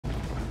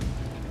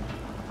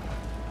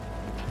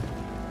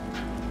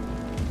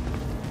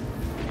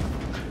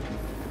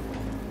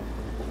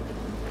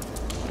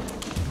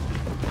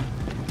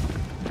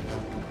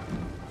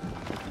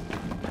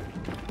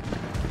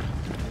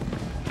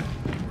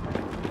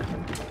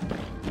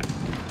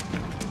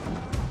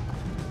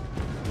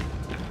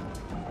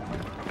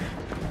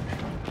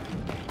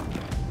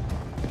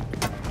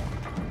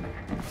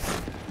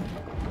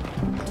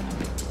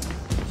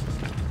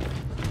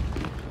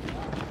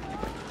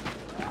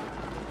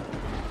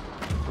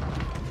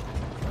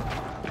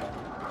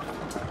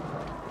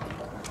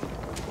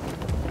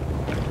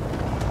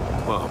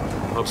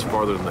Hub's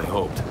farther than they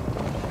hoped.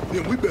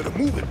 Then we better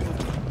move it,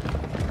 Delta.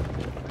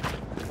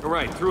 All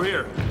right, through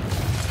here.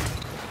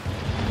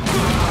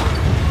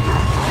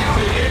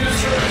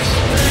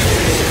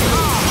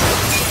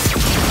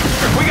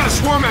 We got a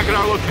Swarmac at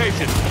our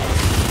location.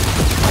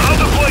 I'll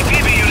deploy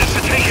DB units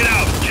to take it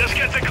out. Just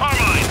get to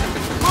Carmine.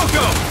 We'll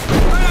go!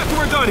 Right after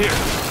we're done here.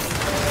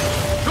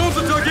 Goals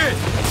are dug in.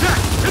 Jack,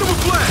 hit him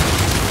with flash.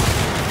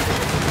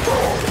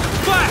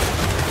 Flash!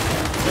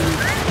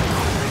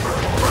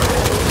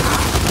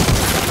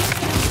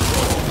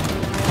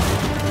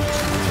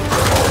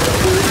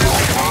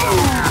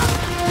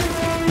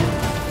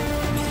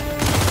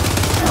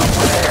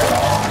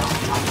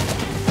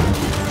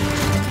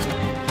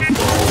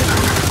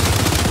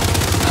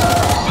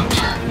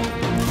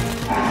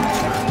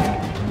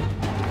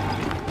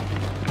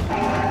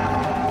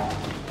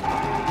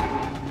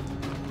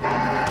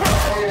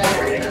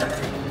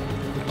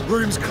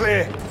 Room's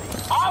clear.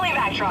 All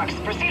evac trucks,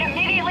 proceed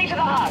immediately to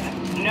the hub.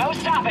 No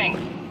stopping.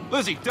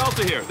 Lizzie,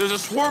 Delta here. There's a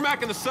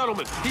Swarmac in the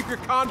settlement. Keep your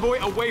convoy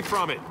away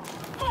from it.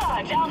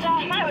 Ah, Delta,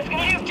 I was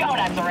gonna do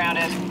donuts around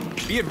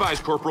it. Be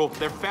advised, Corporal.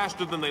 They're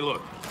faster than they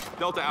look.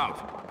 Delta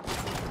out.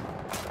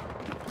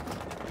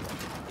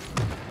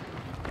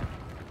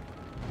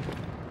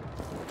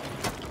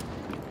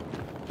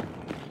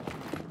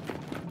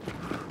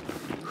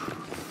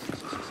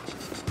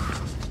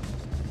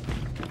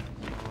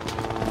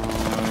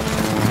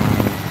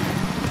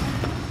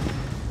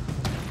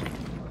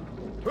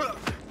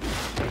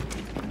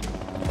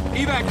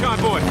 Evac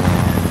convoy!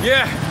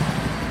 Yeah.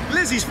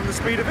 Lizzie's from the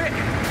speed of it.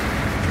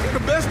 She's the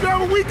best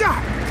driver we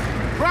got.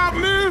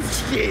 Problem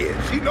is, shit,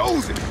 she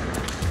knows it.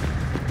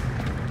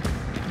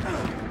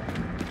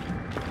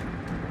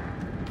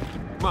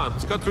 Come on,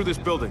 let's cut through this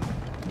building.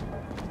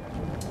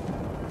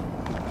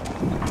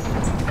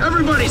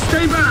 Everybody,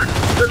 stay back!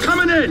 They're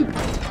coming in!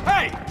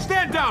 Hey!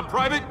 Stand down,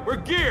 Private! We're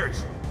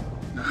gears!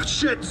 Ah,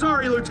 shit,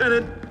 sorry,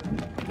 Lieutenant.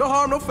 No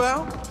harm, no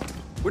foul.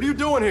 What are you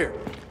doing here?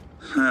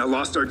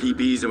 Lost our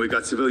DBs and we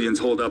got civilians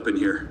holed up in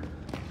here.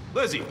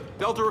 Lizzie,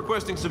 Delta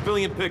requesting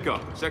civilian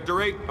pickup.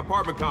 Sector 8,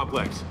 apartment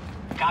complex.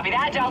 Copy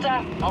that,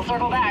 Delta. I'll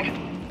circle back.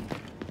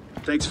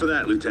 Thanks for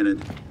that,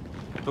 Lieutenant.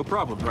 No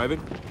problem, Private.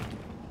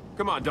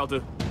 Come on,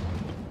 Delta.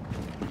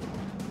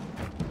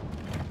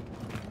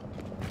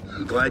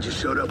 I'm glad you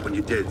showed up when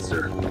you did,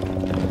 sir.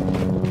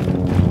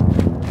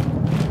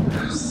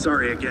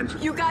 Sorry again for...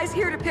 You guys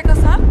here to pick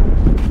us up?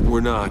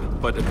 We're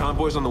not, but the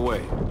convoy's on the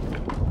way.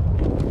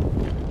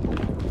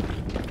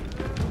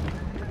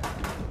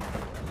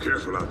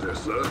 Careful out there,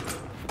 sir.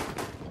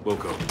 We'll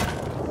go.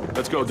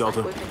 Let's go,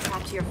 Delta. We've been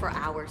trapped here for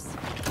hours.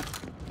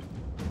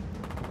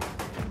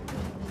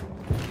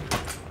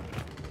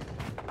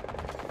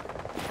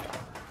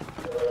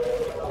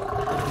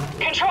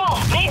 Control,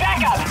 need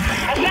backup.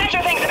 A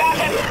snatcher thing's about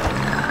to...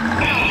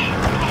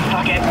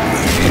 Fuck it.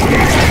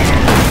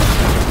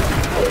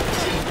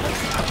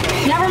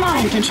 Never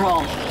mind,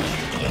 Control.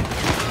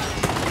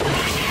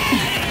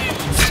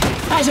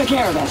 I took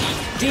care of it.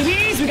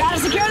 DBs, we gotta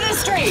secure this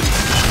street.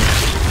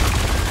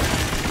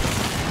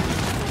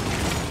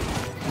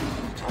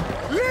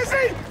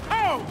 Lizzie!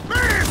 Oh,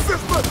 man,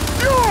 sister!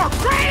 You're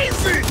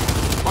crazy!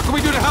 What can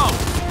we do to help?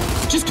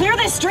 Just clear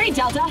this street,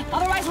 Delta.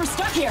 Otherwise, we're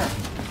stuck here.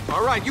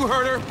 All right, you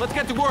heard her. Let's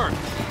get to work.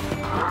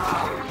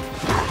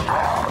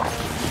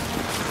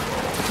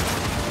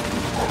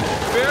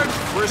 Baird,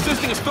 we're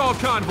assisting a stalled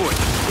convoy.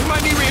 We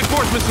might need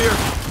reinforcements here.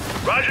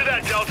 Roger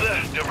that,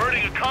 Delta.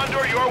 Diverting a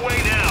Condor your way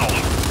now.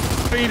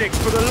 Phoenix,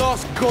 for the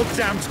last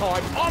goddamn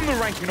time, I'm the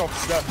ranking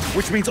officer,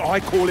 which means I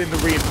call in the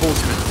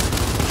reinforcements.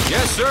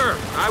 Yes, sir.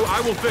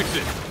 I will fix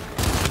it.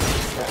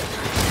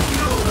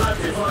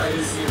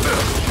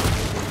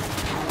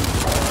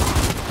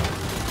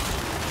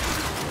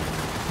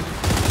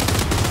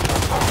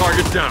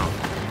 Target's down.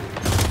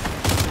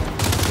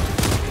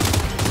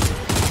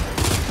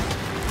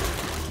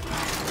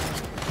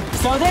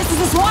 So this is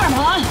a swarm,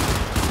 huh?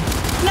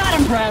 Not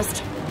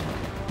impressed.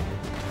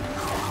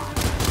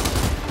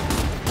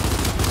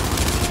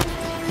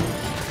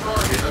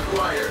 Target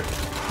acquired.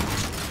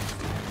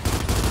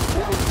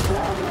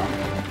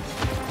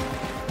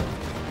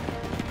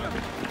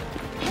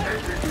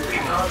 Executing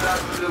combat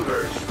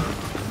maneuvers.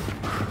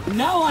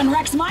 No one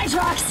wrecks my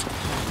trucks.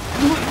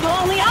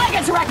 Only I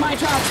get to wreck my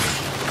trucks.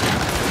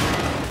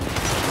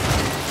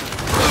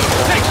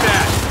 Take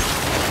that!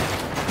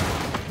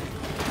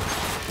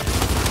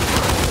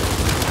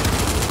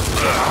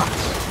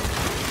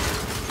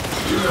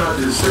 Do not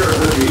disturb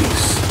the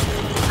peace.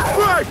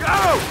 Quick,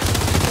 out!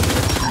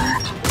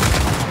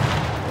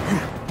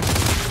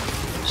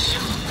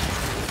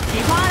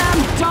 Keep on him.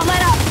 Don't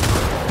let up.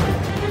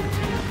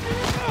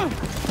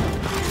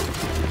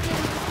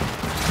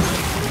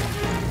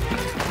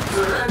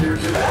 Surrender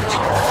to that.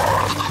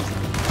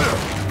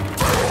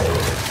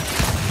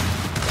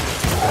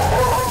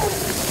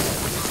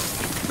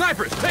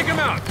 Snipers, take him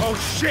out! Oh,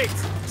 shit!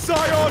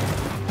 Scion!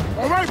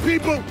 All right,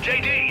 people!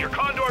 JD, your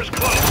Condor's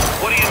close.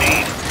 What do you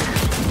need?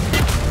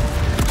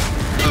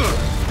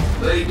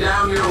 Lay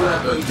down your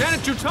weapons.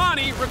 Lieutenant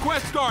Jutani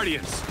requests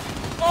Guardians.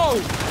 Oh,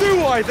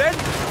 do I then?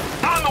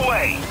 On the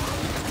way!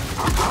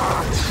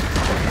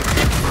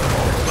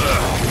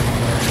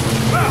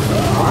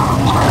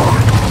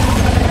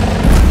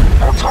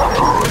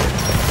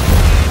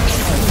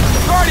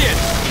 Guardian!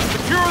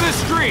 Secure this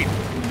street!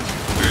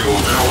 We will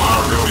now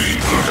RWE,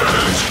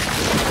 Lieutenant.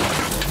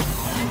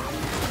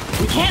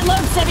 We can't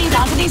load civvies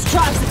onto these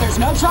trucks if there's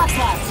no trucks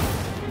left.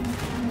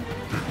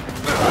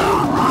 Do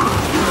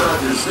not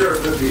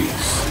disturb the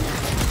peace.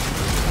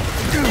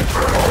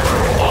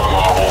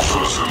 All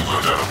systems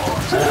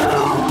identified.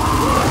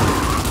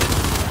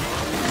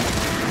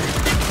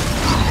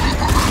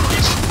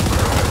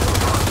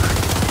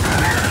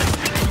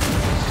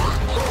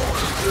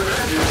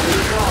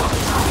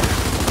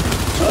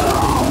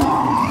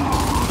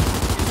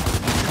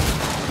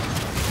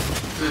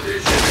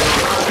 Sedition will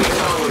not be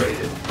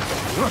tolerated.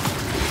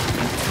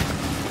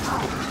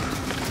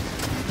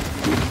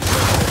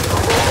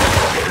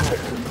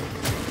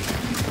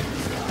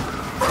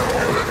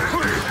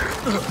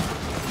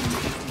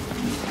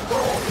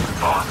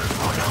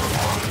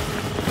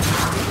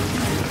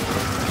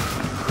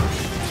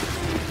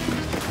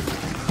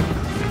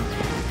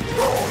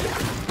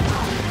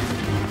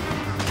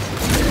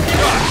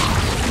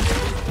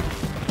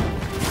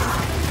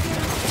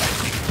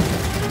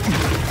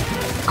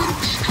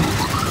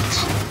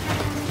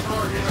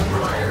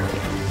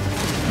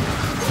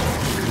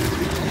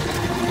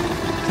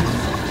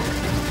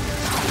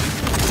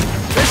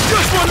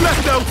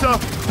 Delta!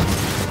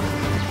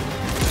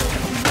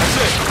 That's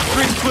it.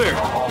 Street's clear.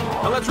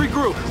 Now let's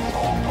regroup.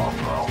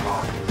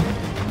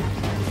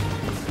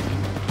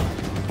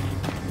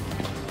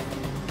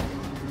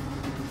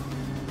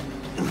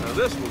 Now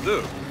this will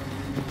do.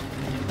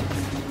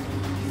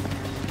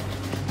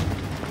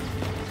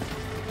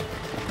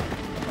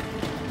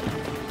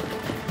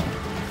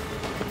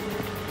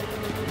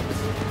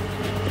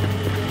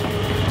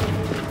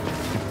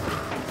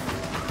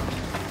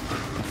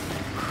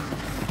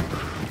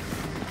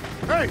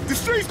 Hey, the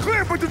street's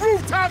clear, but the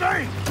rooftop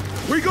ain't!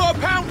 We got a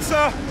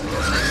pouncer!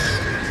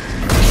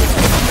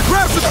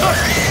 Grab the truck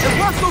and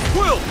watch those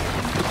quills!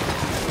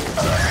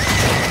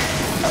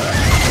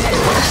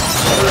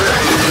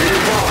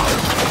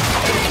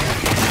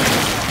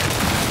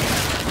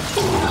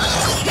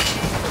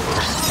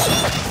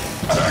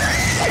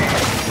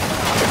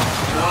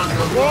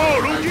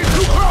 Whoa, don't get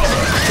too close!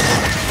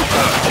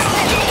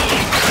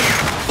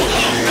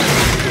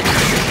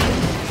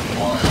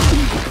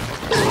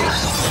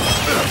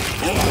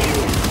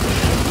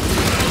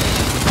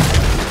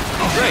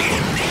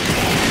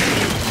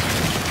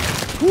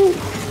 Whew.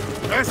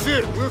 That's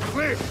it, we're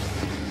clear.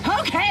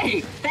 Okay,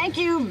 thank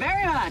you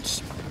very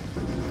much.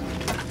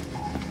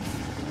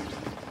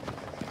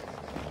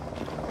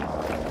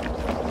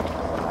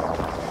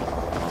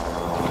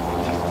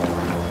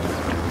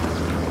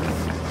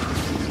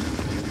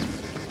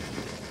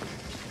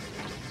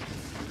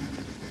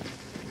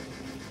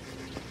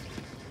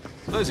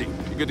 Lizzie,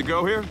 you good to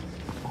go here?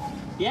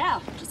 Yeah,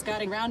 just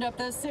gotta round up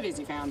those civvies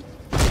you found.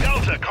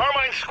 Delta,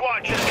 Carmine's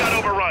squad just got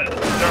overrun. They're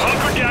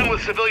hunkered down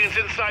with civilians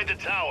inside the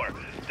tower.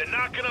 They're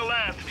not gonna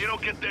last if you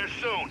don't get there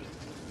soon.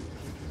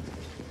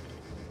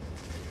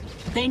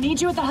 They need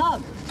you at the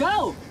hub.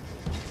 Go!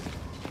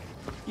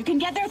 You can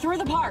get there through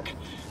the park.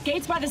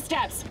 Gates by the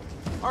steps.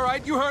 All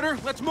right, you heard her.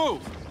 Let's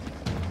move.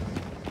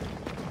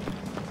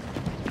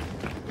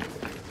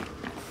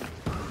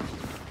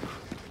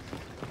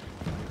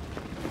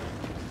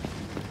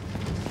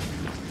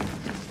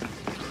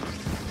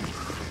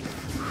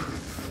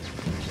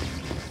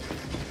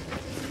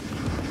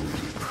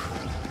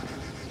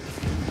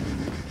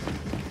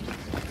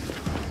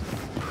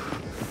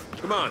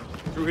 Come on,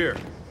 through here.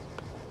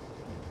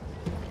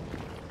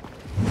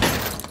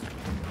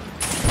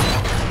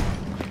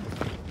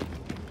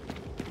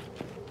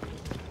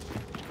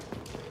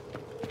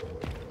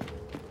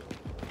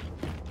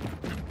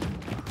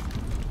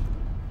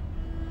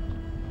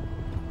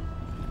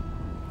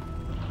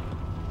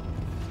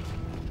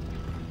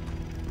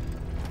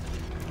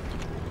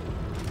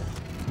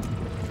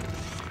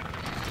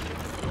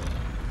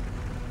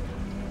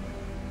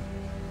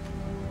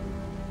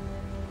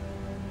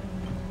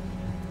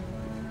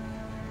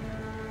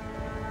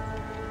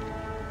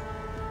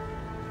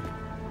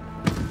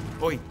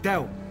 Oi,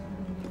 Del.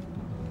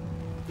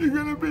 You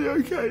gonna be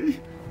okay?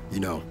 You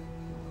know,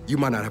 you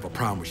might not have a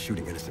problem with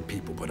shooting innocent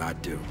people, but I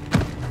do.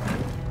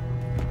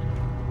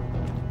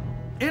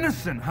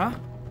 Innocent, huh?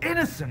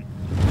 Innocent?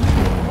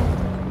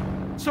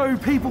 So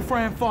people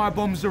throwing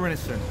firebombs are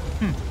innocent?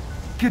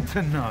 Good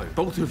to know.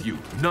 Both of you,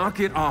 knock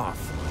it off.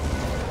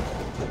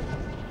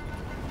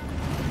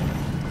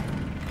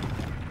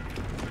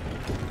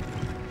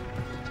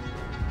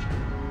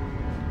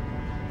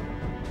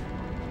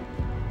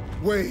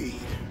 Wade,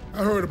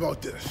 I heard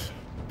about this.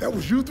 That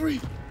was you three?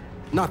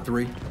 Not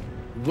three.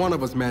 One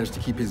of us managed to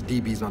keep his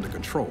DBs under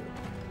control.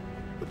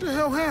 What the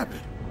hell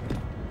happened?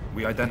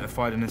 We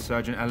identified an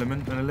insurgent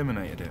element and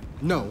eliminated it.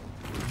 No,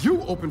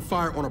 you opened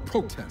fire on a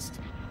protest.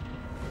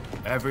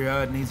 Every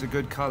herd needs a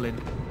good culling.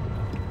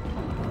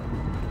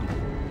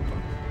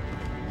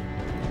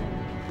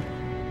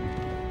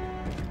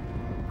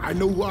 I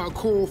know who I'll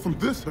call from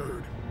this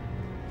herd.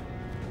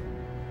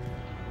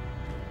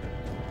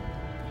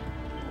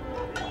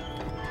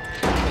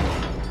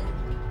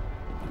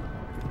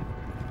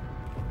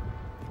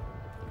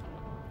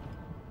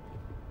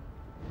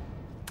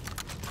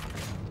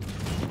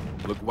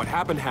 Look, what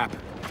happened,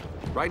 happened.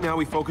 Right now,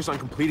 we focus on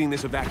completing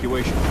this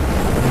evacuation.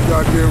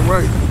 Goddamn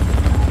right.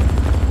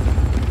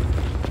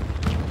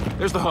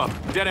 There's the hub,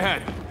 dead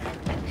ahead.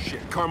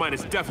 Shit, Carmine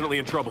is definitely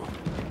in trouble.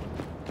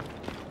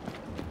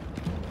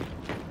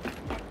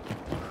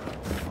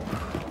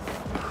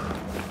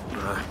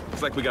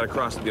 Looks like we gotta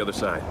cross to the other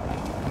side.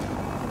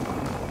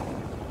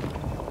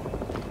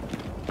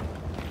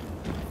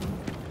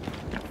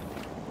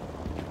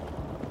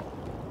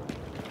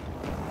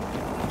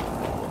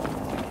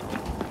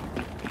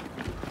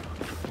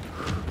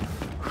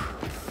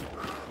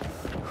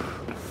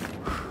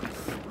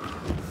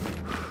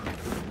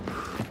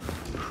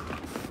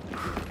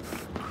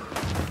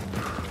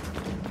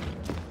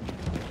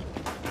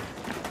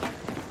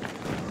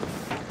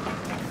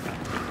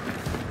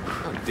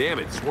 Damn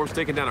it, Swarm's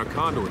taking down our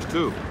condors,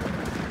 too.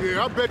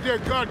 Yeah, I bet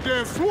that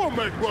goddamn swarm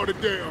mech brought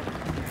it down.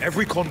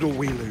 Every condor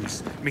we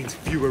lose means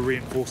fewer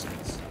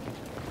reinforcements.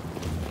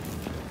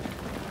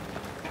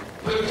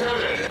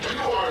 Lieutenant, you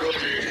are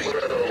looking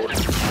well.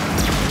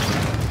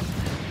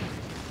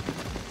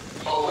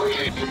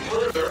 Awaiting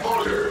further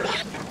orders.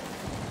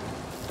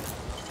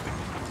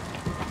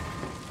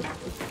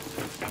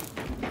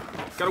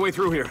 Got a way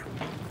through here.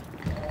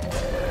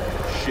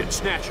 Shit,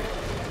 Snatcher.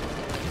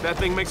 That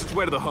thing makes its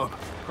way to the hub.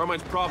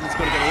 Carmine's problem's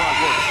gonna get a lot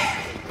worse.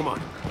 Come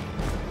on.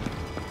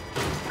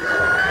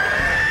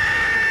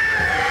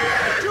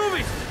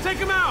 Juvies, take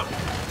him out!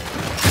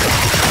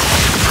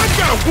 I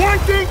got one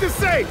thing to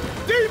say.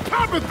 These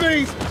Papa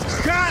things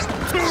got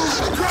to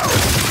go.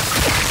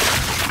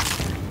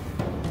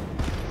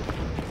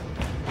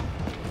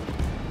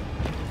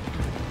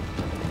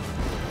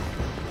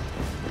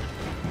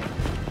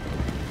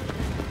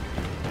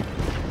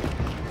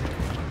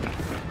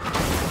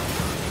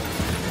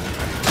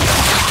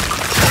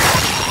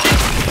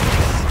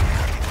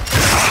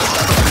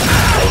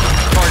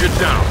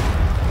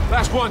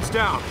 Last one's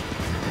down.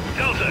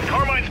 Delta,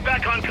 Carmine's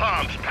back on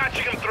comms,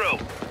 patching him through.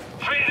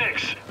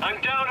 Phoenix,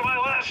 I'm down to my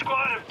last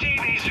squad of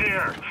DBs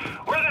here.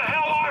 Where the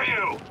hell are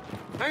you?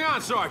 Hang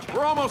on, Sarge.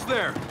 We're almost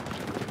there.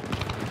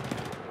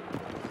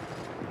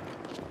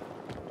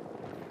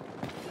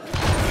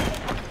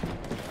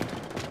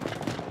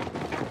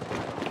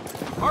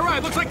 All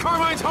right, looks like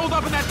Carmine's holed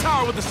up in that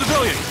tower with the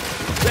civilians.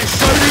 Let's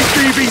show these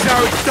DBs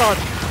how it's done.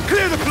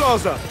 Clear the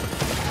plaza.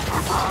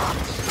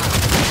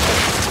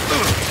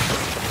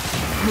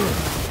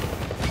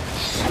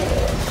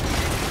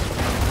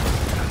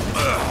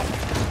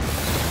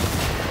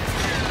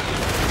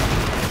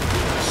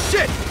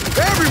 Shit!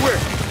 They're everywhere!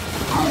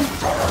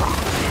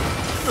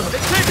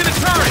 They've taken the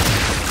turret!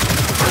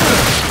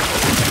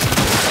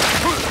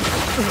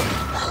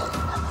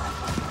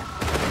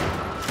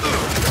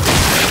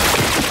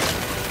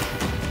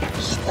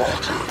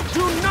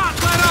 Do not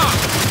let up!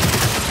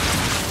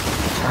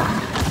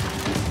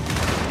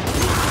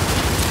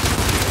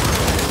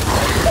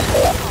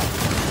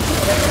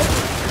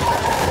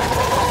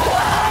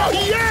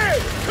 Yeah!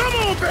 Come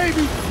on,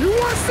 baby! You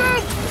want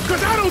some?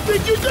 Because I don't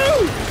think you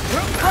do!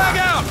 Frag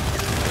out!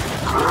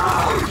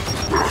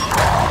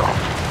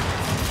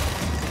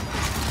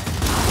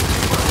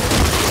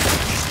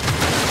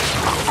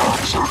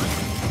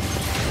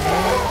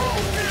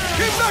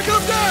 Keep knocking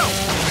them down!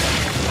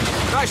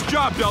 Nice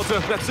job, Delta.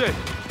 That's it.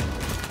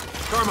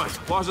 Carmine,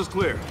 plaza's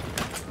clear.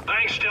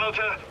 Thanks,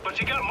 Delta, but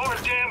you got more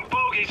damn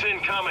bogeys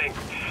incoming.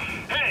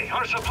 Hey,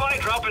 our supply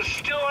drop is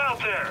still out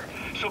there,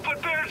 so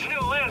put Baird's new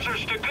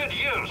Lancers to good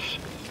use.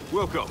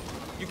 Wilco,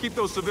 you keep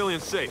those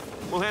civilians safe.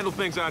 We'll handle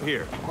things out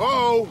here.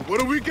 Oh, what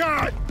do we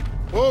got?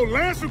 Oh,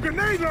 Lancer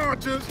grenade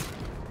launchers?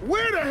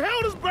 Where the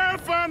hell does Baird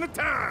find the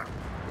time?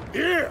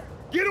 Here,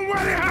 get them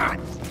while they're hot.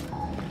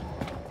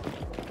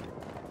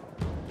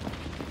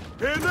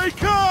 Here they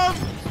come!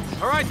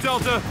 All right,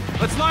 Delta,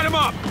 let's line them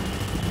up.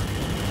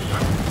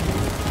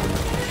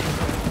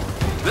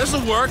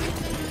 This'll work.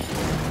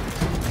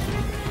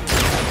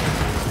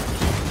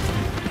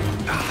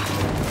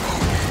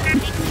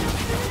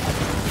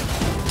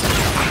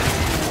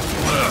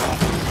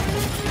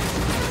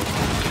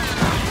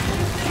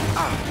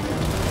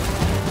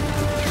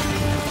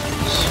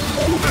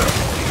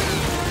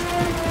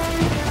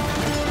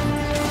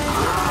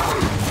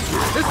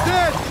 It's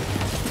dead!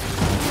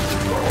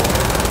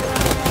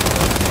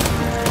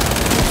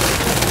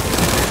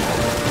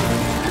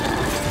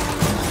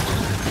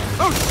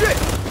 Oh shit!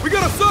 We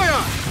got a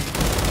Scion!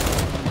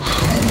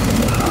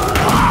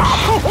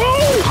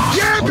 Oh,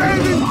 yeah,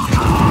 baby!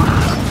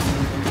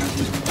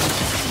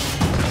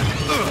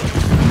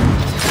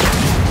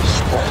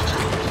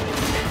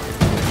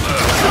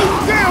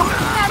 Shoot down!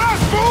 Not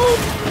us, fool!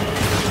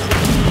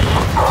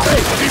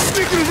 Hey, he's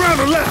sneaking around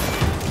the left!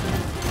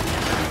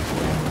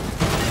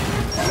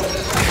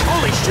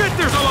 Holy shit,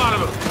 there's a lot of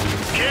them!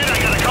 Kid, I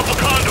got a couple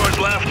condors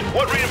left.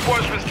 What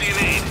reinforcements do you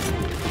need?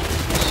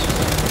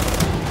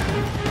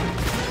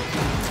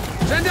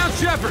 Send out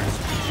Shepherds!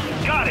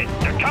 Got it!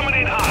 They're coming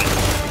in hot!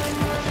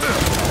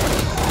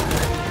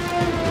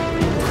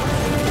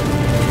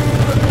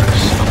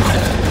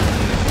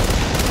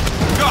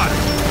 Got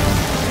it!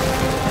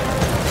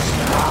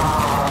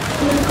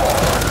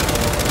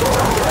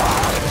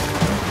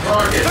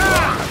 Target.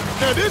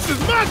 Now this is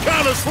my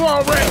kind of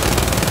soiree!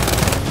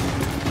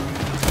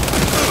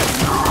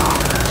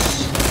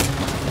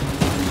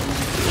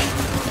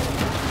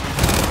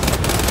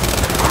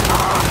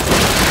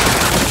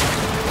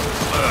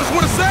 Just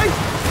want to say,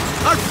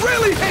 I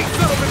really hate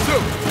Settlement 2!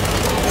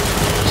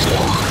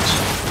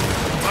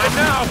 Right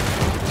now!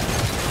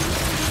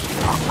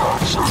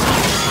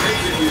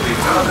 Executing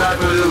combat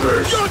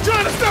maneuvers. Y'all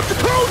trying to stop the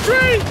cold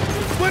train,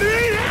 but it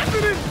ain't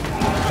happening!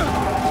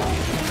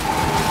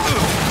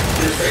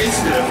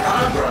 Defacement of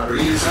cog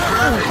property is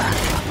occurring.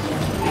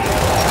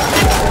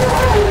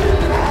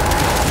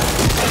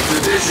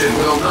 Sedition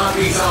will not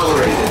be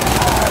tolerated.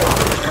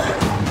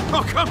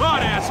 Oh, come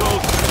on,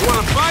 assholes! You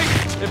wanna fight?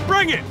 Then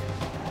bring it!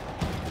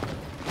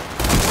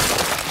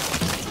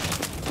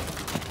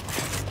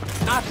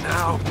 Not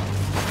now.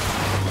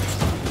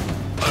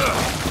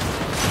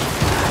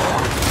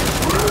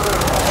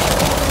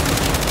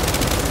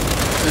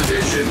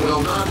 Sedition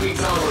will not be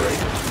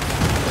tolerated.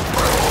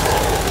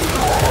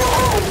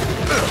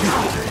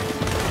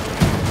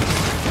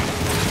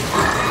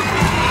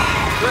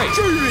 Great.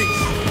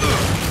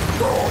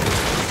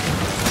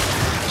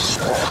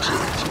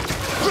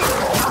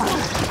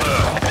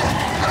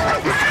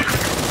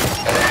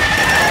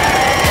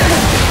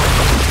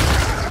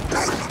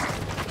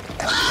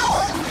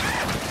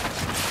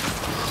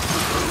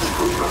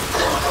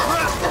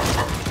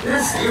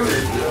 This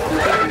unit will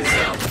defend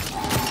itself.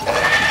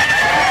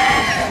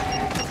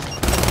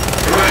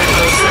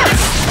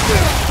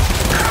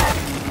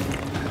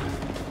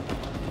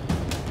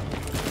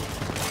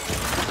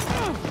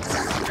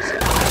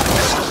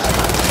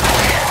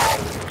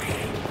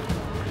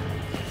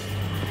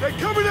 They're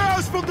coming at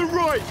us from the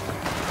right!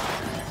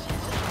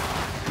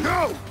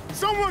 No!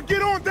 Someone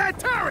get on that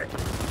turret!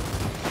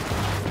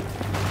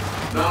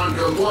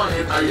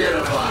 Non-compliant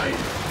identified.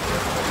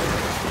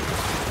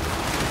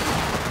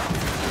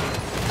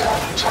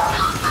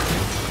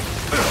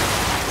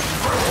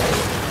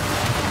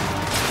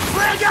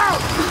 Flag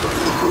out!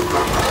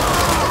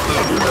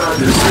 Do not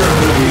disturb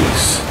the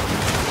peace.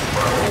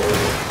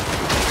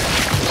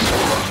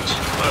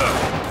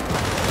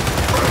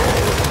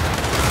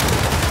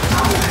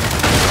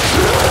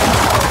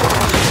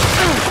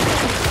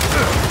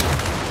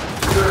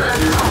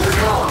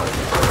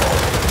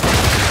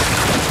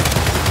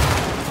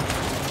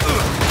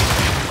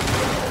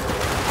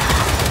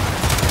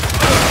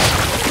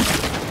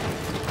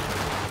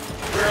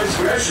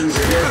 Transgressions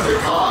against the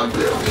cog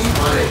will be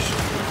punished.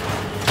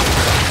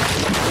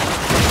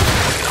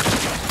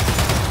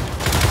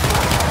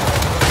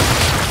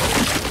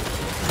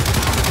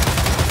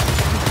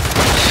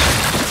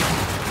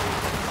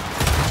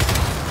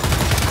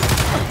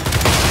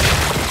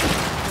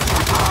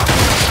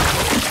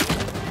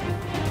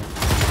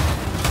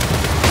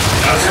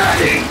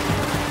 Attacking!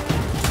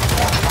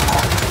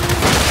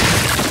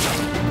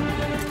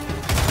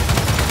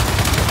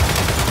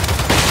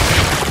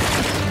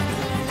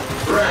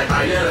 Threat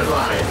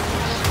identified.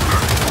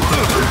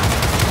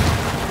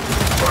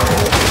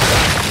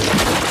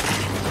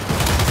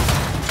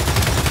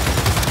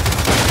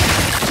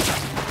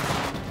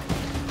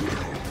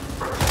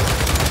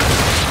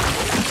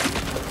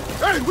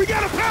 Hey, we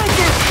got a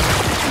pounder!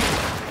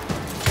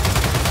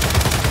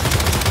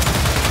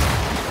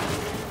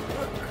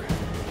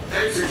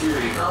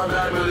 Executing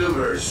combat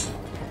maneuvers.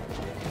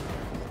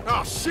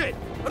 Oh, shit!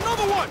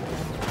 Another one!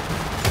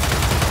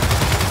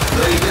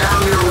 Lay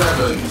down your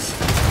weapons.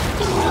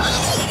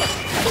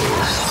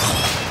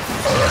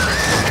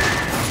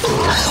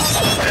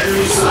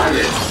 Enemy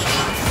sighted.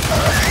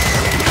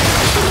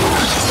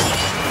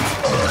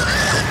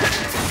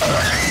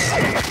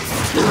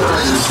 Do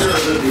not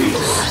disturb the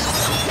peace.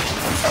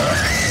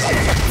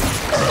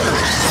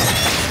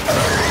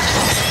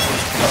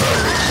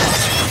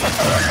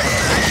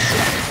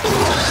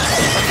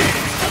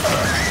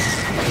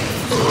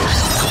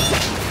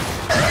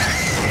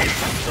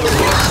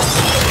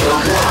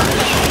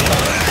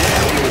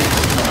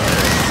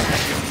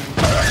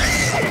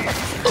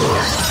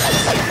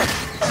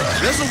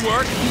 This'll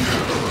work.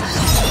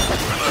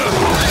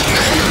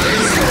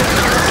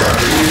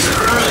 He's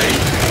early.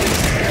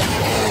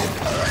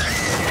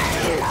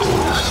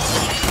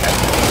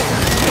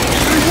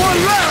 Only one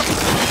left!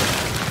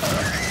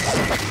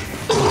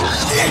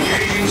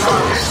 Engaging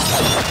target.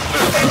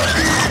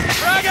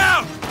 Frag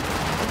out!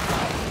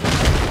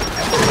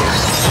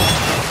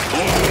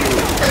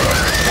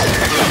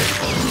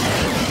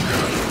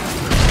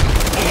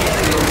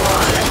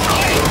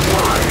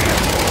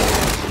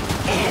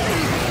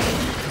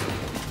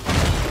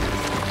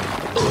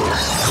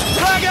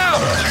 Frag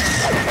out!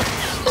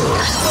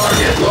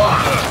 Target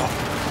locked.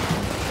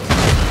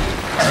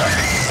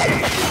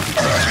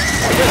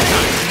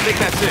 I think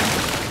that's it.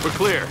 We're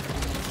clear.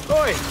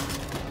 Oi!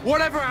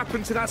 Whatever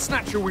happened to that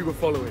snatcher we were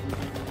following?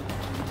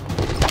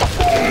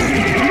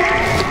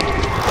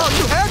 Oh,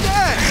 you had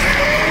that!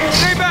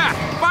 Stay back!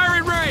 Fire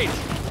in range!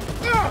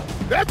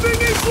 That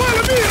thing ain't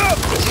swallowing me up!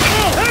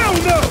 Oh, hell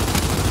no!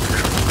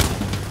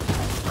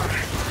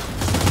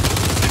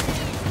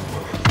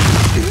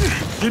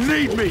 You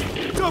need me!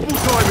 Double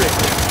time it!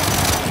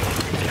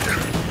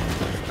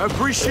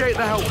 Appreciate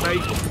the help,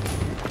 mate.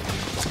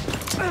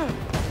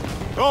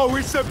 Oh,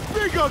 it's a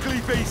big ugly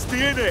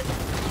beastie, isn't it?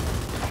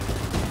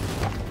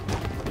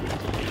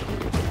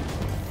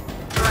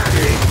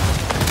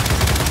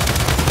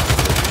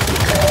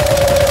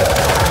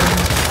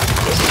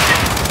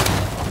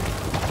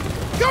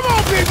 Come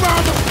on, Big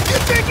Mama! You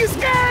think it's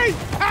scary?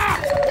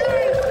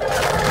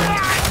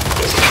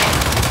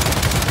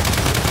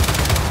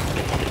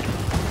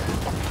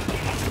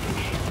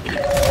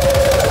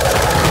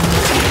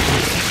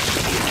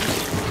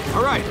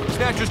 All right,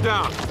 Snatcher's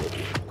down.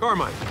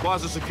 Carmine,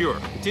 plaza secure.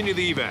 Continue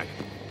the evac.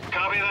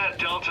 Copy that,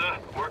 Delta.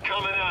 We're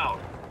coming out.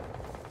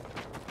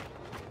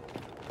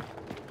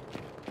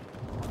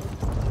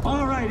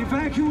 All right,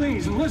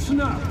 evacuees,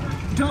 listen up.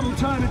 Double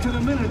time it to the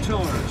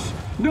Minotaurs.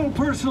 No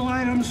personal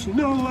items,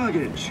 no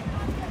luggage.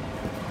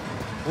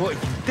 What, are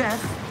you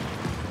deaf?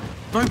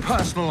 No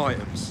personal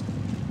items.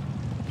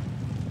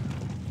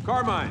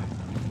 Carmine.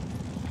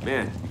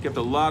 Man, you kept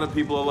a lot of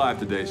people alive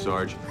today,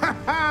 Sarge. Ha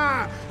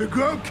ha! The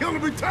grub killer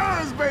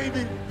returns,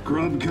 baby!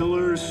 Grub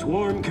killer,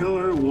 swarm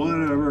killer,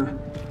 whatever.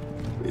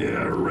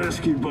 Yeah,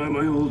 rescued by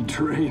my old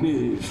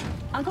trainees.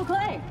 Uncle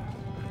Clay.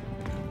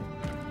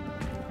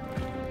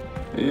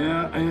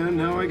 Yeah, and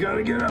now I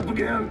gotta get up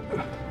again.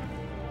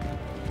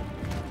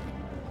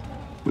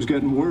 Was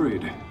getting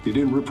worried. You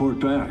didn't report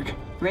back.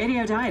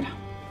 Radio died.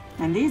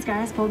 And these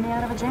guys pulled me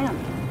out of a jam.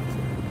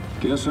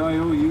 Guess I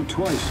owe you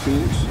twice,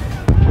 Phoenix.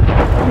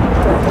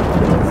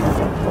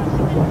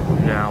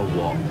 Now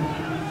what?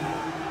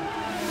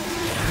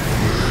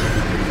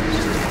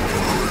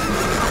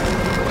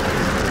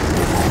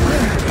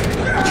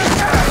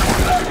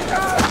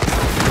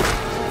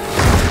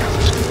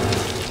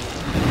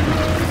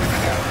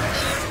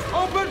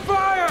 Open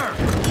fire!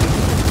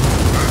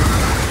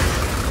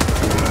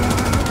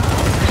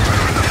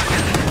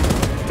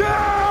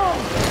 Down!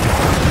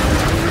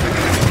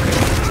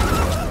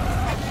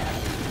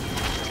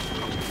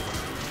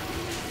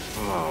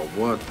 Oh,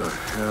 what the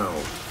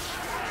hell?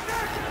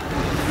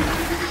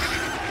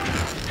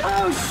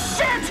 Oh,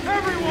 shit!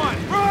 Everyone,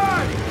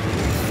 run!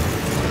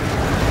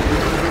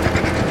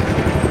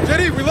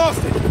 Jetty, we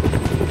lost it!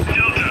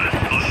 Delta,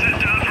 I'll sit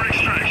down for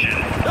extraction.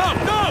 No,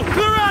 no!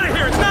 Clear out of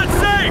here! It's not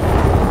safe!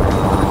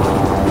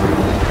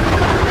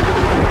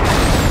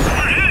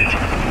 We're hit!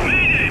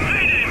 Mayday,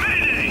 mayday,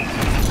 mayday!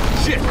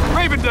 Shit!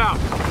 Raven down!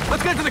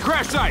 Let's get to the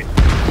crash site!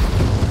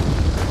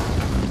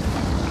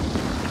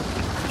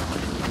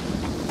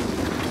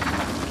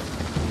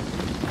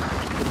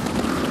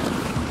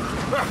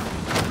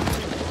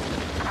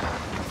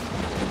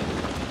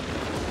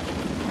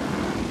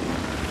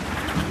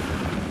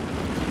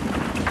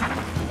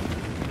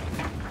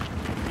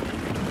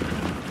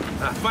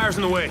 Fire's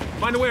in the way.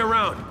 Find a way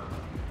around.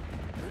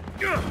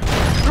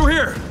 Through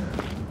here!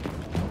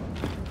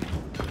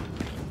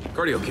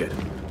 Cardio kit.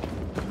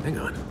 Hang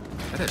on.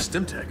 That has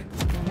stim tech.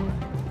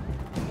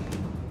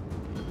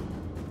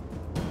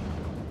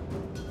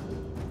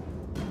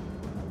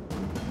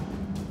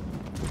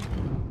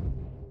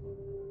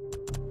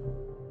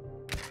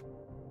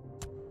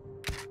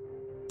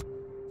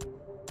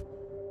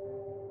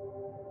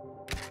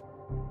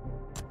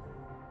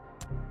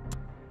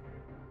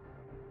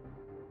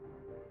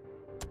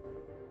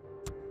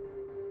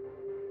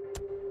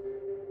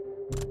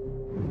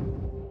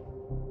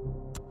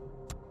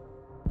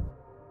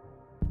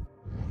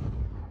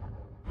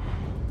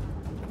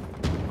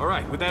 All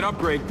right, with that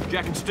upgrade,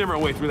 Jack can stim our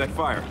way through that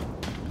fire.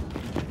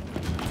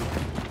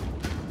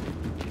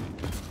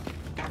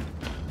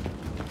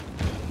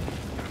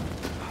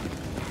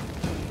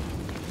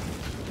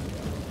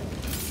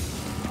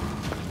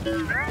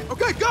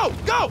 Okay, go!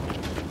 Go!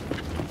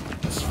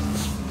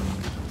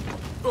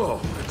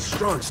 Oh, that's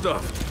strong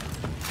stuff.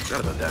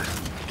 Forgot about that.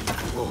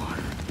 Oh.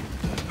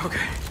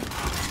 Okay.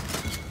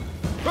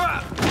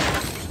 Ah!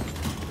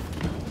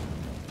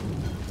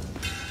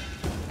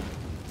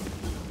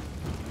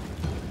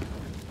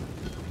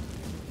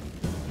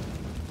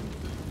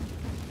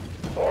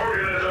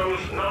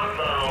 Organisms not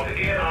found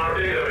in our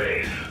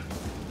database.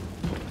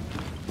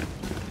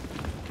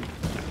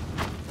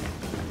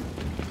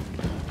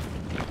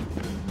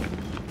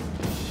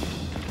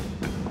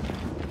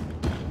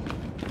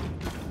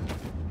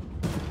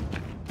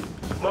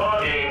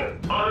 Logging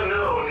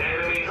unknown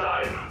enemy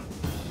type.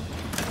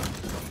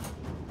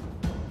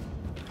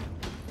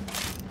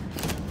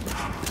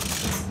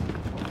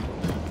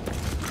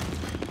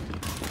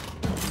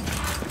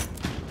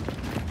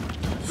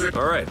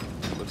 All right,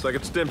 looks like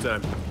it's stim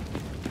time.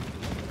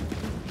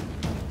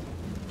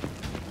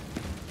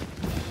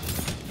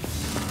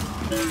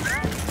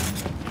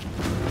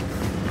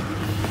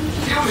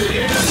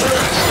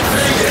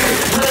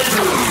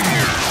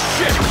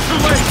 Shit, too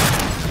late!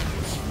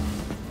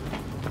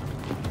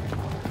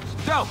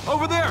 Del,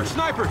 over there,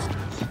 snipers!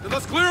 They're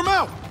Let's clear them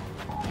out!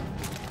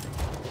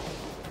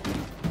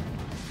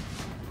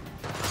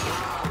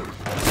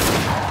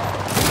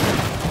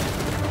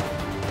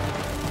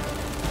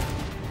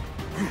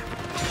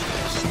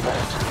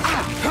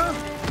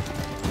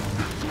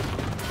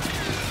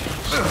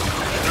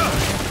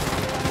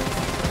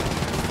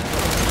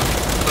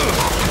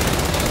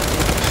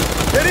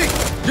 Eddie,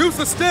 use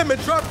the stem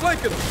and try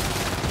flanking them.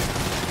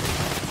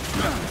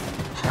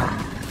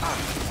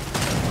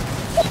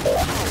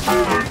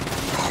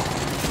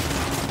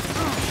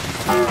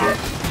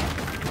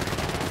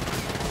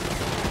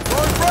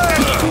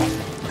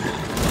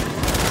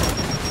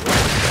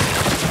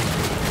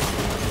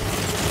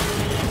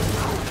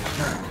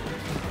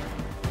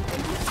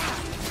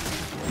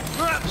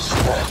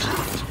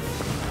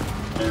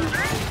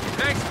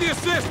 Thanks for the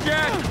assist,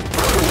 Jack!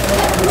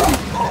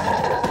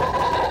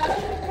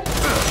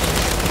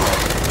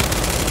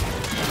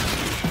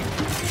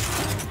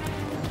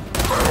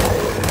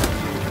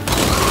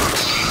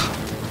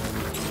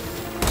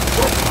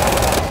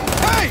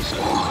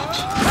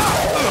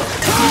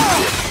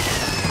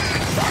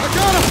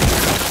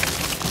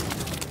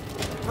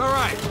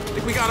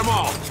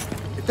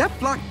 If that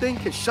block thing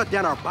can shut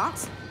down our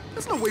box,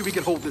 there's no way we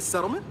can hold this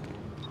settlement.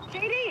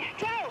 JD,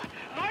 tell!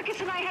 Marcus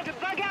and I had to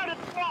bug out of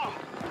the wall.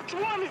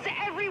 Swarm is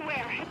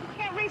everywhere.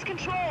 Can't raise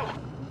control.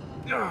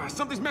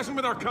 Something's messing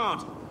with our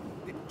comms.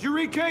 Did you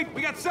read, Kate?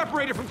 We got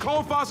separated from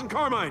Coalfoss and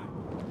Carmine.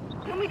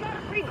 And we gotta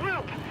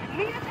regroup.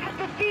 Meet us at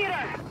the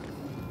theater.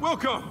 We'll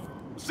come.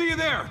 See you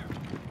there.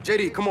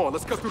 JD, come on,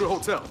 let's cut through the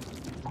hotel.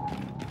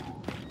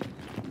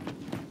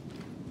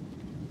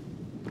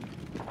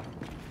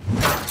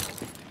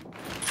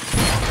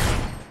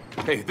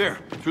 Hey, there,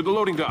 through the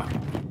loading dock.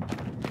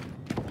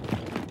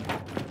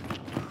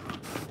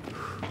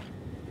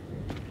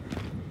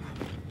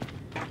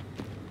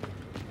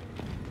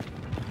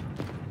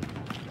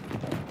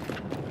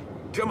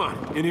 Come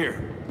on, in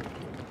here.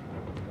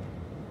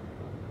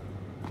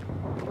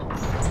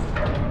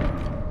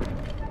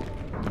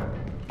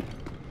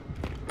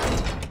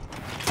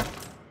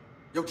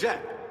 Yo,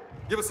 Jack,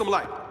 give us some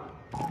light.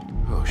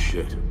 Oh,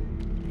 shit.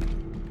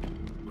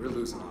 We're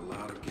losing a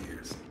lot of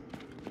gears.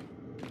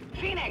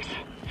 Phoenix,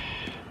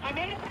 I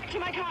made it back to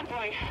my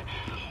convoy.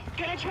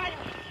 Gonna try to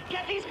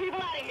get these people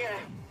out of here.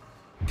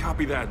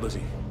 Copy that,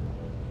 Lizzie.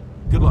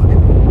 Good luck.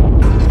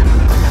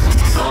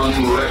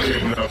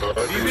 Unrecognized.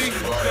 DB,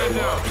 stand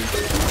down.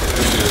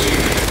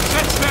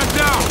 Set stand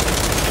down!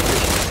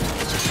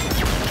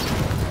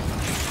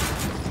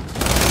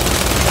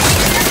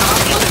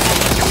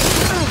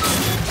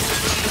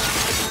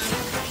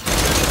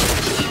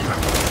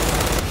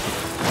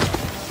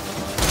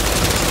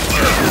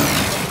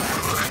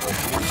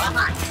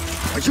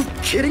 Are you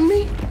kidding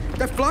me?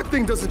 That flock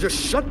thing doesn't just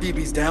shut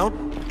DBs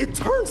down, it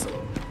turns them.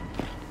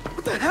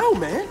 What the hell,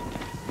 man?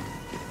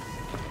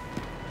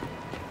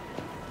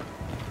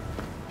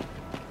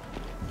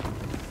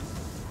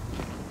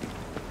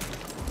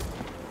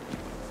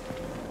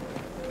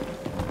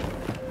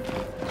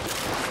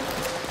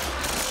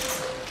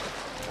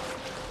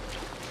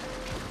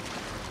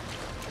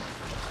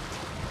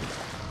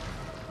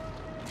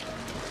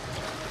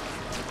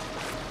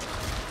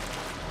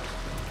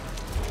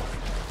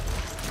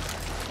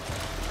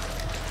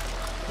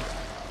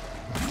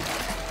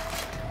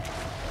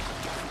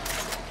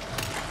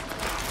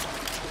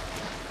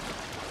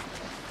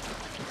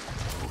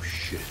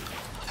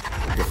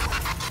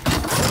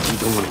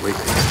 Don't want to wait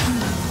there.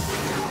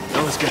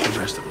 Now let's get the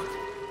rest of them.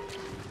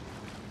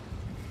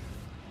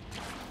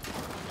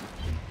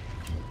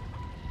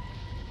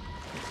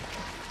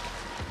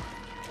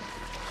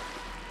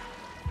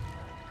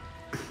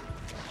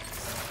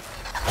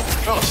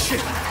 Oh,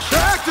 shit!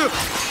 They're active!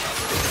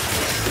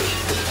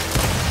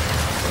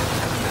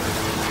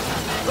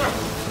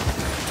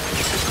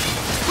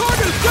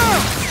 Target is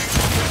down!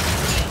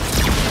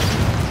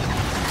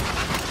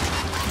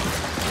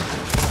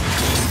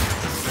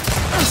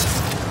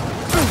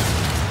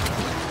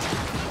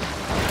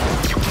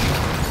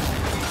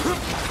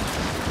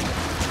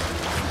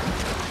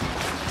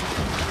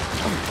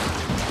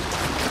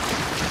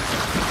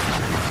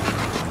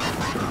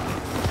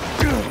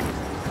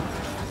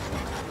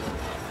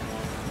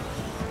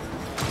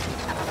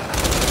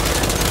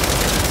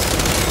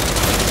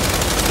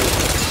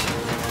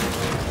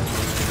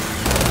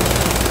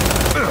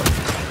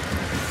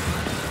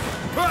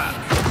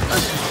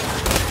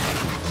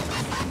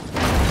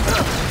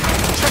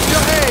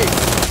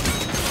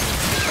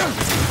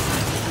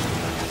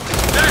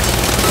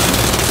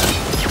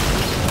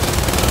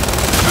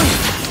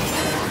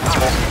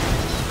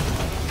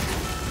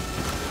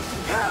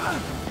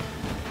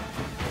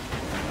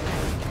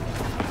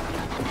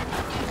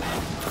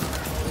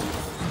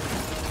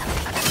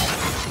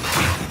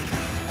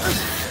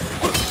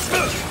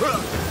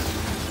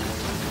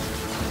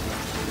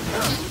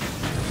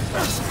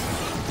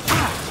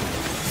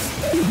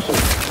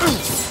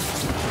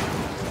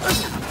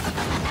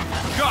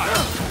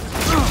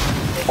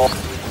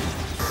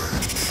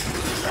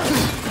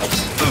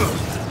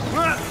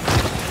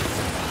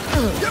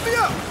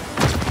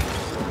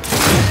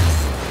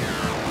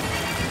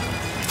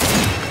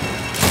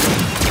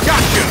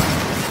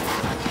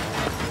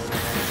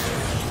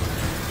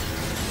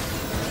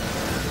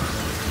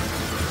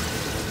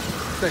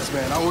 Thanks,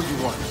 man. I owe you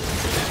one.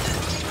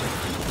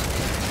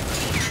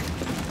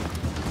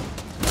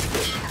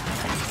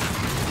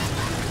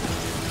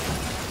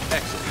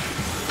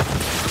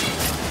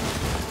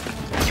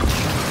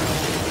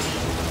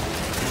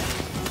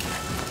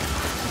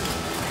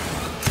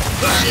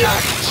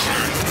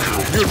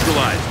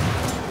 Neutralized.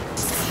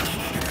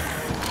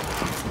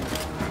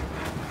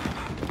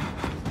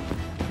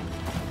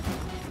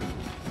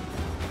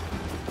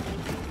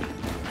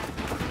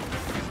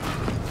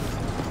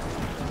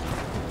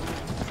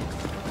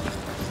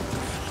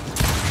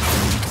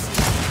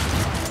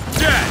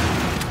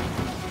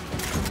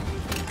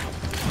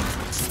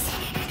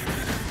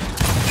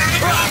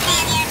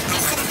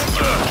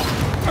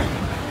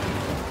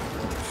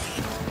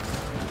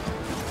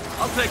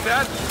 I'll take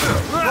that.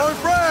 Throwing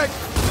frag!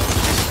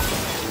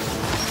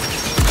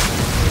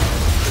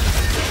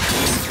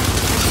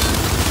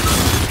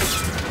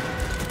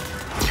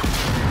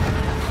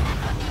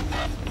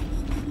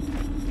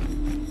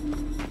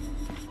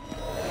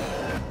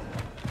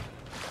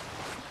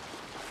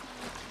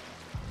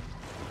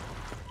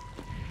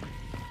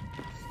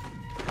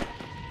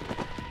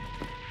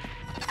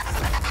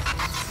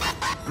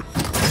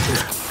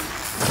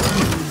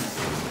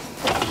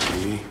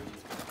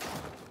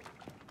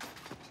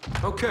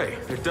 Okay,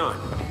 they're done.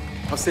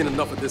 I've seen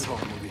enough of this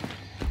horror movie.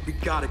 We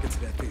gotta get to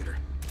that theater.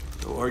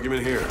 No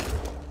argument here.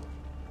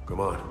 Come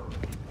on.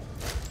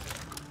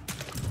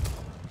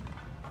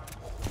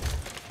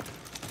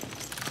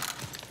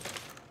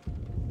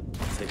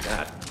 Take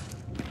that.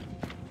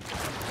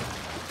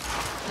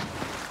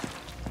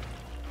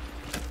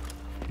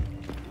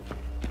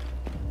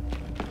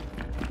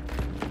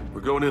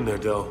 We're going in there,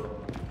 Del.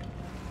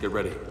 Get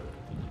ready.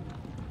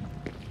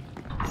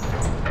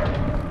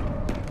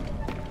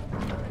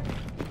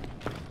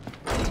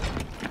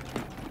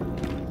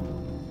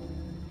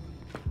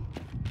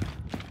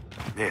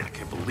 Man, I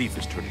can't believe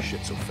this turned to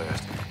shit so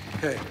fast.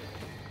 Hey,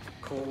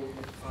 Cole,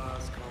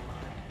 Foz,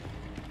 Carmine.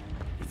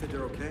 You think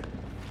they're okay?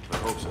 I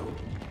hope so.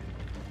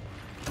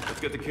 Let's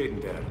get the Kate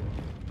and Dad.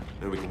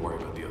 Then we can worry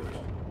about the others.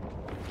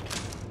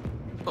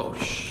 Oh,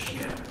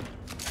 shit.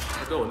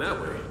 We're going that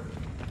way.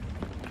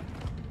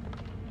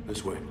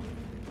 This way.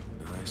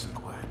 Nice and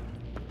quiet.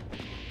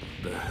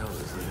 The hell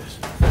is this?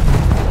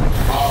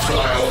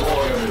 Hostile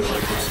orders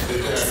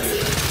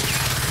detected.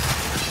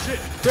 Shit!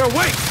 They're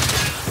awake!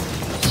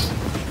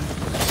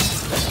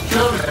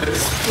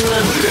 Commence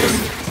cleansing.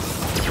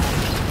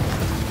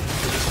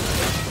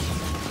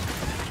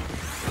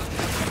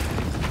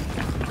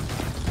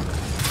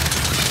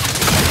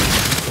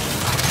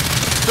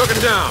 Took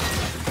him down.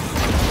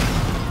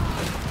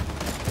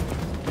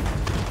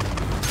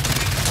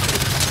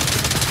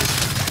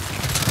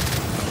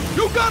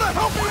 You gotta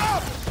help me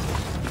out!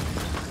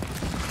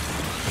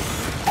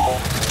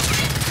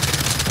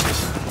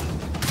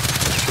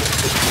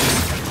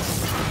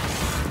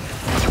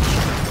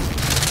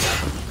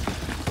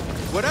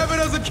 Whatever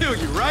doesn't kill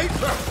you, right?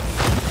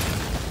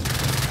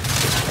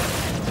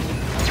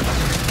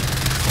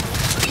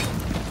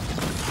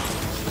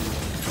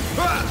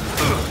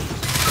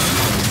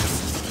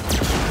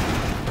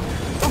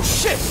 Oh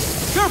shit!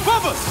 They're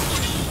above us!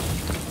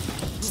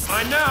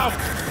 Fine now!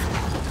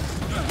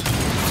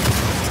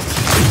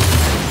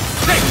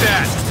 Take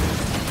that!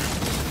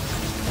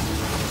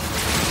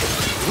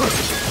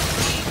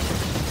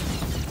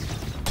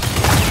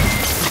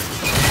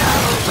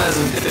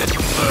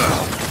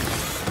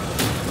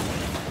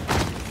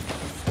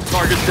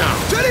 Target down.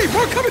 Jenny,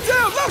 more coming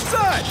down! Left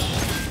side!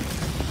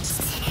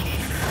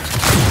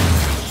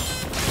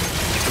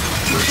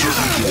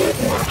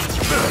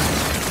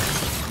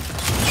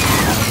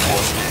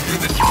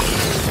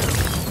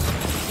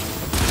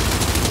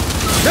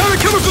 Now they're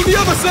coming from the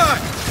other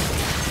side!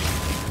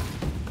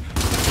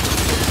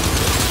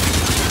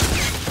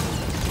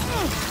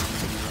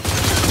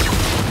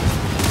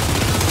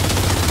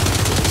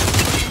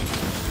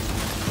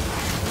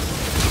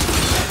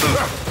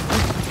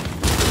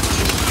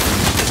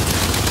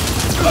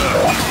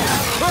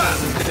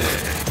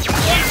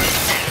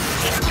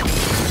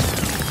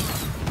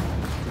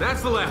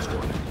 That's the last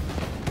one.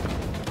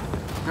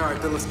 All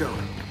right, then let's go.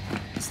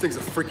 These things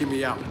are freaking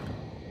me out.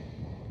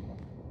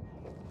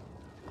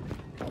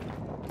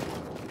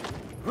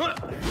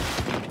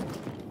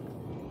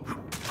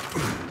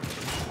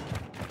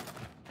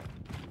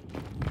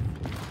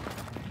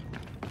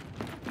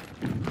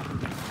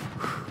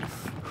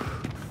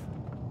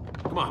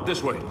 Come on,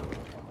 this way.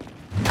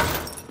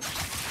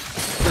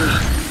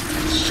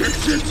 Shit!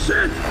 It's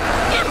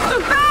the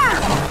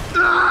bat!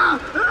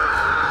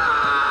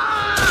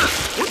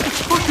 What the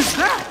fuck is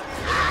that?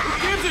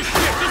 Who gives a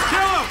shit? Just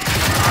kill him!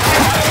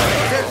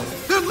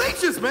 They're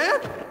leeches, man!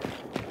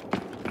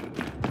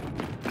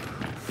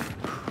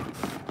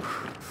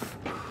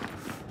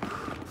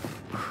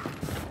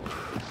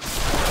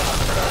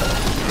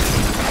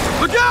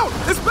 Look out!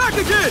 It's back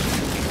again!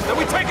 Then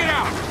we take it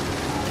out!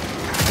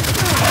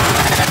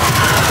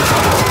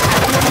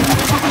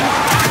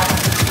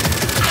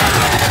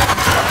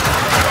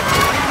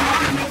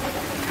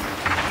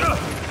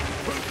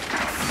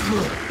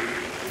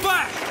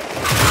 Flash!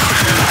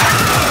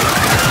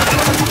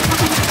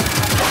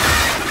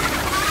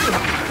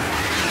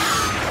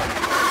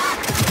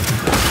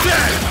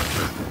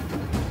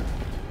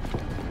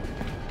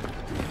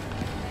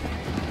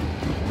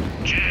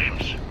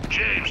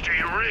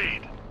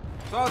 proceed.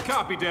 Solid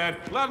copy, Dad.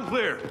 Loud and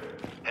clear.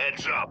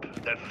 Heads up.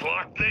 That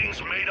flock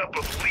thing's made up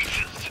of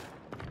leeches.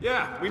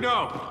 Yeah, we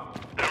know.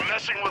 They're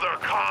messing with our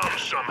comms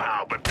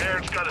somehow, but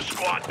Baird's got a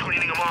squad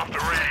cleaning them off the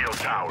radio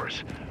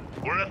towers.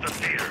 We're at the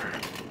theater.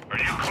 Are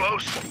you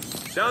close?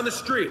 Down the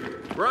street.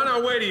 We're on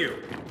our way to you.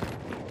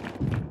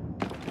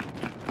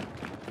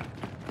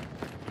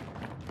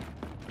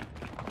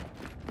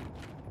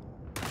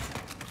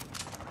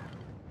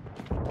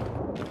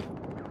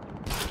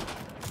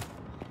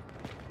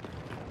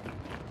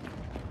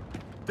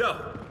 Del,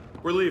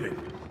 we're leaving.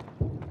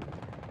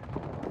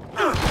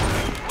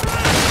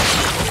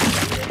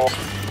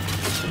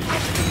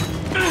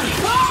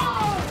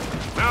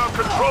 Now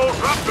Control,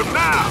 drop them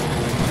now!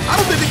 I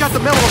don't think they got the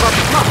memo about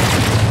the cop.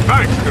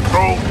 Thanks,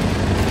 Control.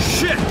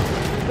 Shit!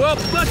 Well,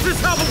 let's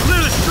just help them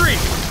clear the street!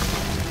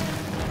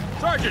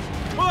 Sergeant,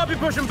 we'll help you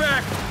push them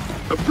back!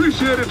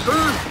 Appreciate it,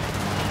 sir.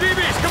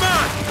 DBs, come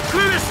on!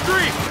 Clear the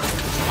street!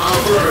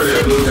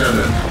 Affirmative,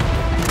 Lieutenant.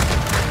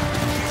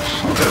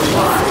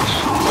 Supplies.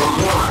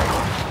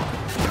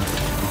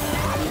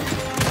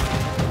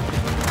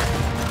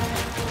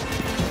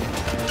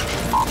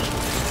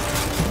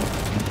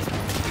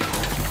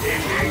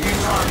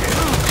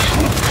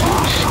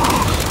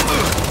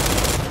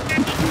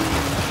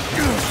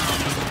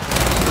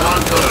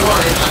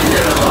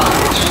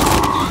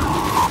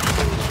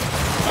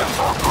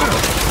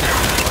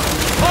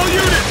 All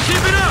units,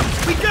 keep it up!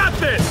 We got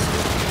this!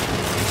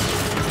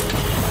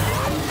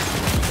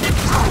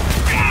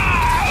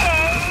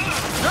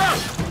 Down!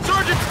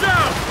 Sergeant's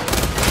down!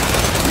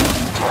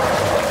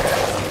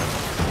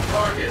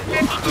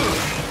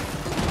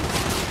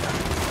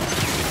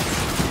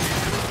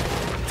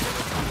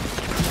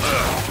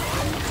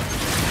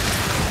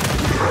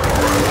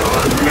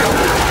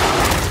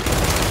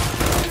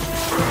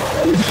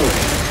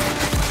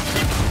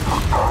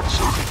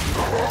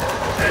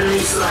 Enemy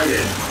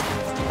sighted.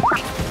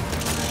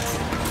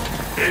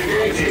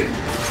 Engaging.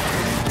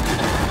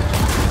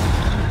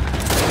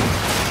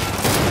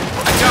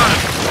 I got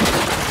him!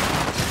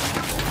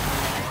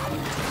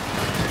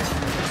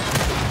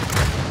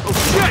 Oh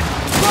shit!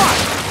 Fuck!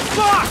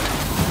 Fuck!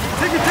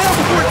 Take it down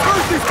before it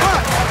turns this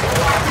hot!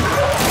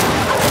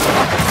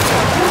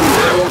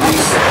 There will be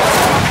set.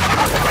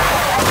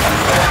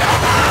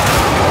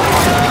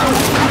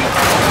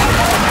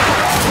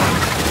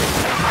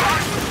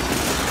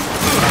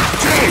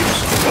 James,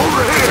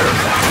 over here!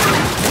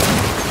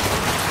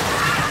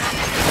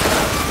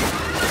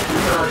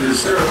 Not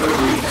disturb the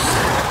peace.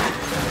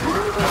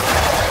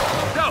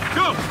 Go!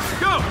 Go!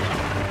 Go!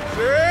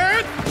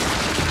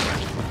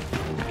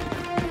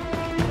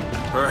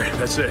 Alright,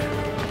 that's it.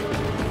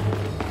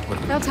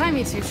 About time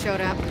you two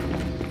showed up.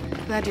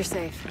 Glad you're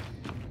safe.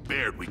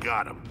 Baird, we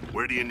got him.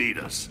 Where do you need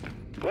us?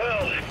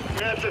 Well,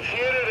 at the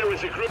theater, there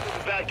was a group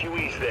of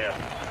evacuees there.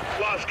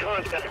 Lost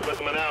contact with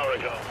them an hour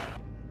ago.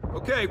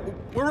 Okay,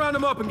 we'll round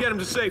them up and get them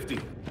to safety.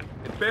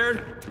 And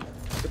Baird,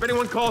 if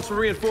anyone calls for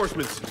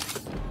reinforcements,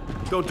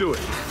 don't do it.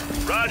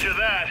 Roger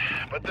that,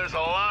 but there's a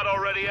lot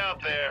already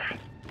out there.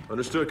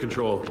 Understood,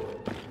 Control.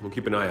 We'll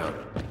keep an eye out.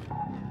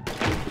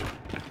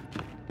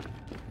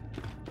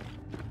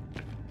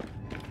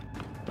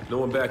 No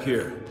one back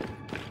here.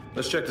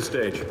 Let's check the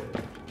stage.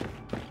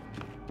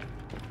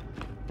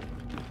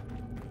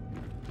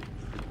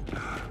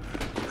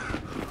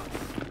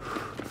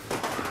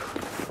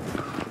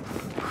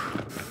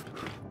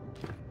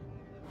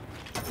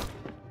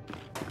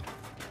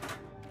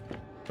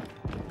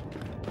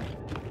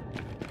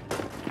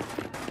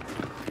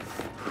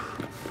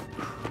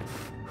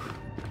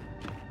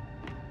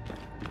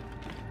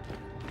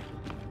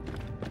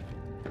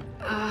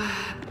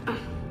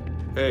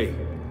 Hey,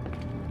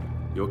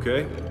 you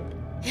okay?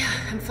 Yeah,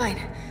 I'm fine.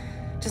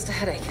 Just a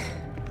headache.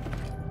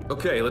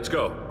 Okay, let's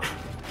go.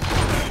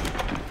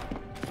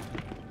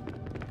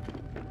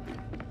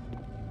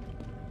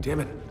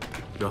 Damn it.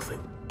 Nothing.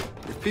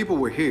 If people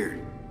were here,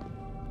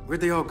 where'd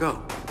they all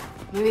go?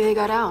 Maybe they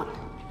got out.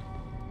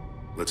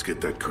 Let's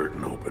get that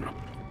curtain open.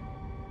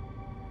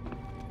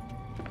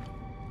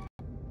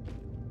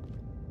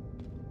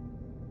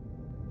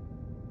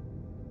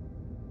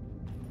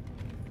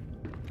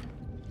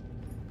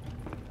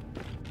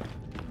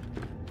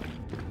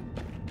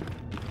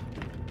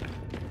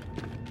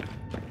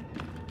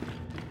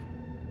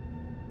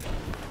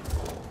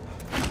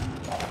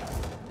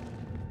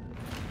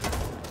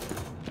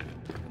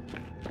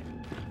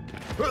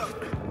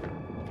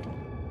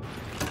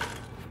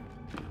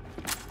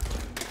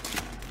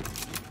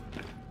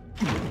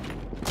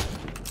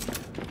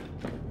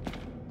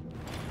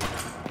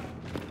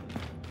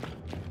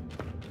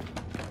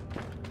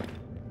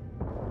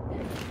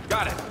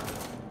 Got it.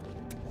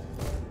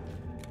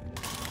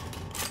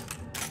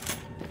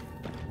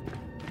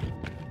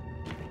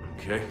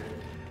 Okay,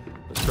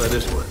 let's try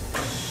this one.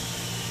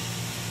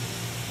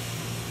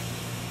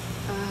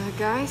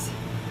 Guys?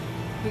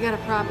 We got a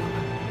problem.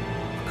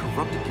 A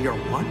corrupted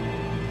DR-1?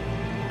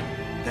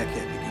 That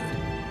can't be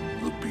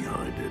good. Look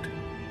behind it.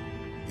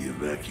 The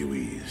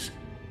evacuees.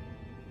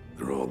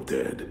 They're all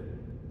dead.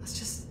 Let's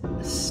just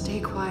stay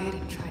quiet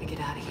and try to get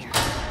out of here.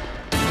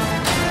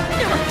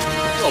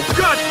 Oh,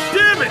 God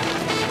damn it!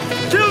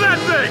 Kill that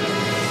thing!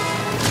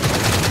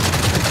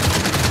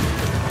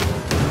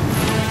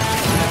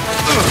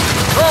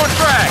 Throwing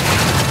frag!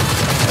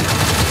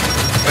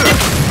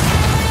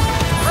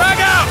 Frag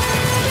out!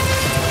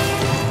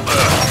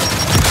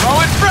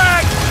 Throwing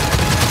frag!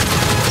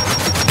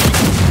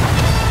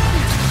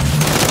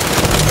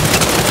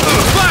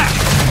 Flash!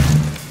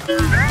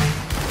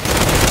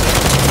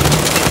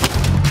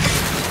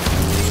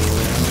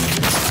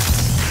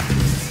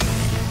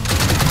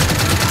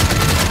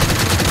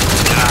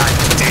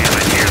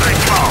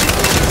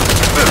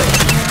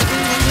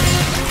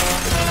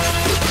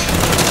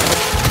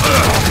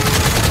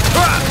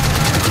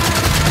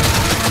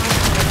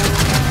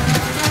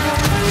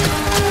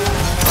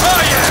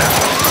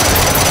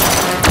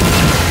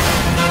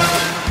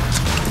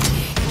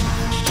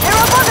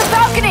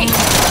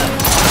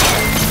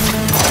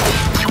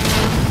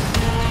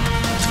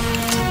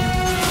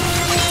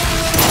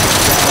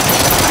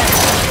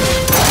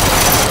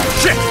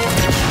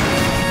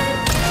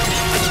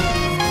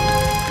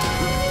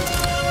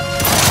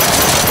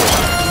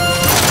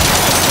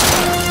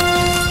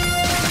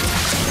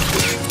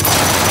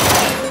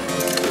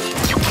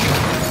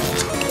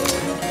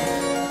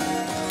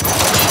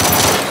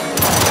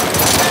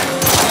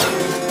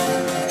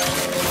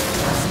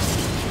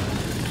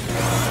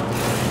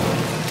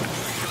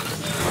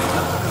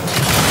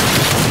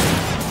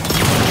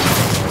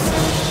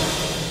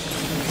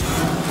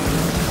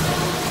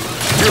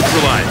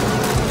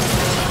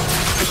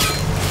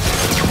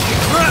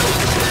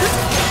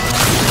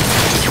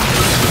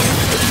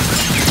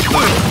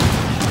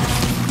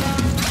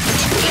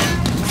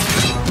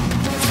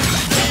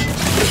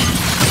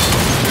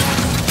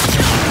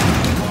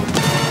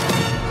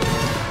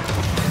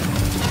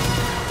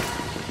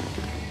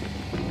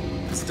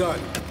 It's done.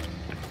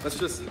 Let's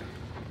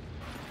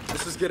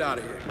just get out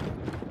of here.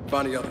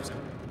 Find the others.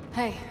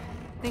 Hey,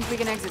 think we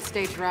can exit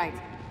stage right.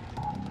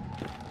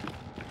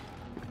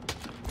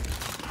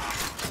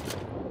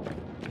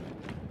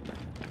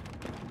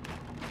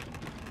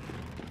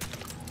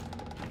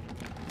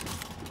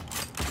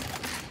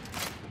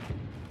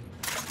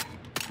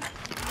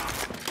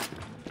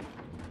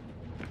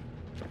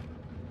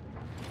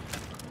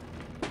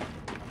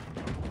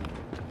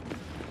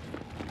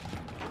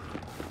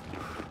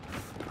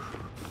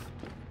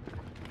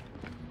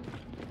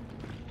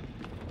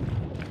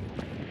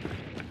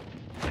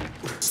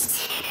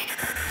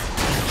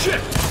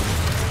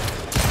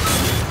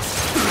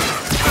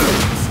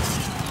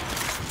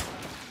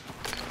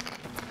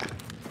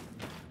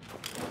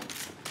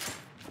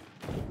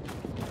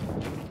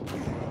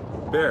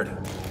 Baird,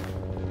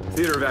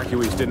 theater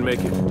evacuees didn't make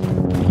it.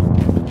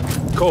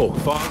 Cole,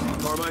 Foz,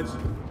 Carmines,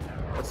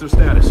 what's their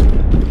status?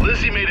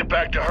 Lizzie made it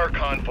back to her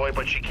convoy,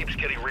 but she keeps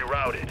getting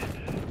rerouted.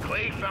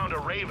 Clay found a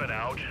Raven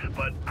out,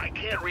 but I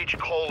can't reach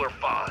Cole or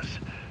Foz.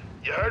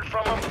 You heard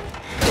from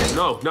them?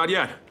 No, not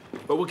yet.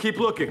 But we'll keep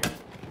looking.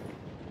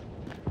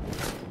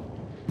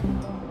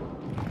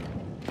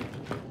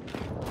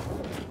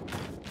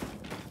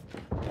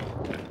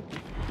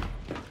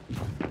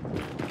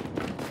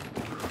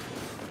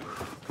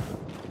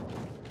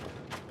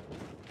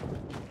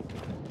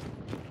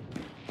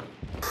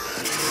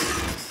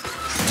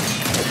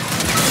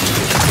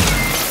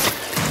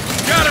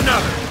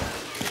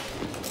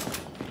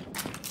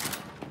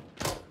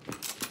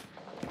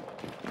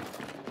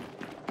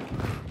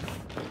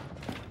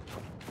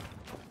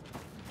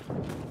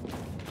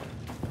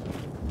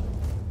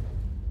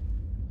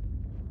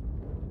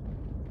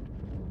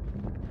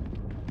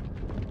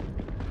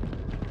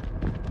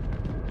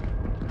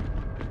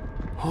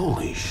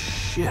 Holy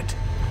shit.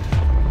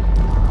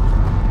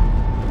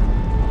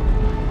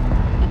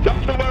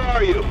 Delta, where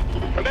are you?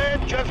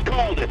 Command just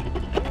called it.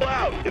 Pull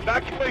out.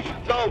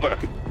 Evacuation's over.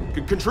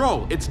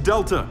 Control, it's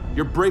Delta.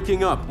 You're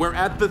breaking up. We're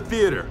at the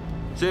theater.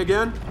 Say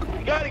again?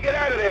 You gotta get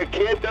out of there,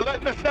 kid. They're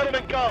letting the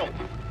settlement go.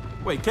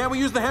 Wait, can't we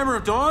use the Hammer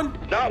of Dawn?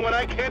 Not when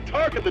I can't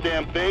target the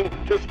damn thing.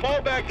 Just fall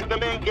back to the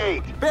main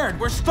gate. Baird,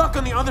 we're stuck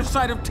on the other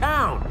side of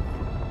town.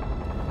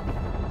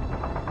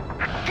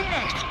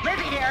 Phoenix,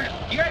 Lizzie here.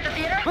 You're at the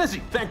theater?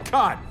 Lizzie, thank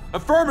God.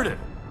 Affirmative.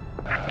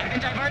 I've been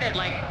diverted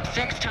like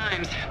 6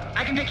 times.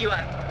 I can pick you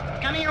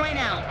up. Coming your way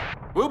now.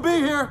 We'll be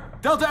here.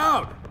 Delta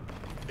out.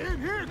 In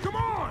here, come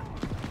on!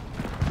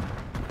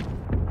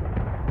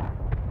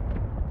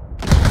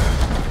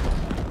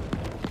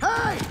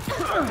 Hey!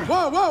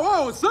 Whoa, whoa,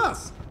 whoa, it's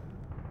us!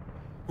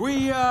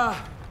 We,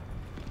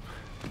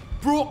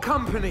 brought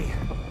company.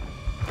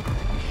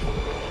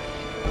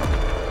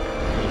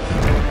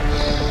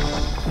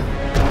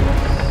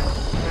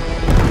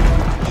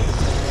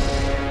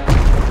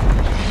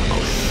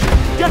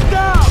 Get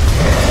down!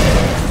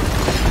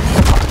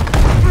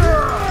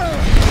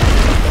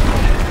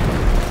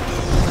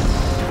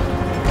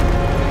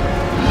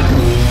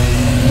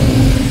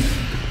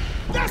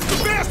 That's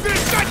the bastard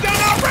that shot down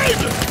our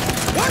Raven!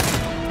 What?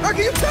 How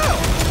can you tell?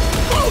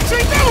 Folks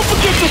ain't never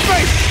forget your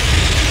face!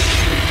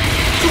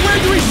 So where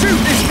do we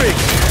shoot this thing?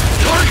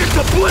 Target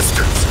the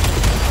blisters!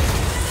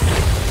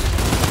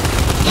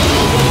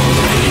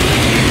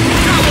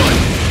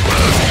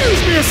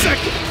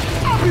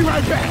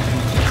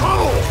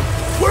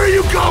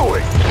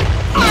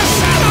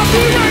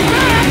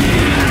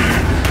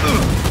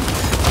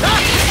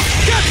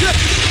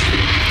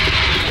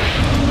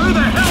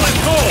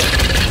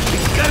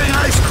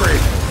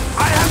 secret?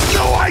 I have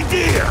no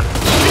idea!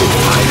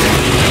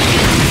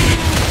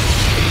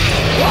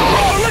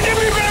 Oh, look at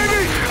me,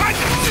 baby!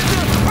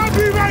 I'll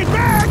be right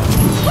back!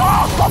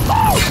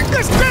 Oh,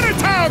 it's dinner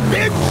time,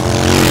 bitch!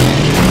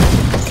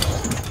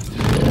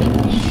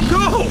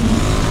 Go!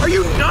 Are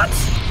you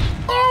nuts?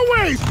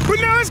 Always! But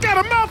now it's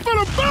got a mouthful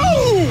of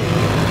boom!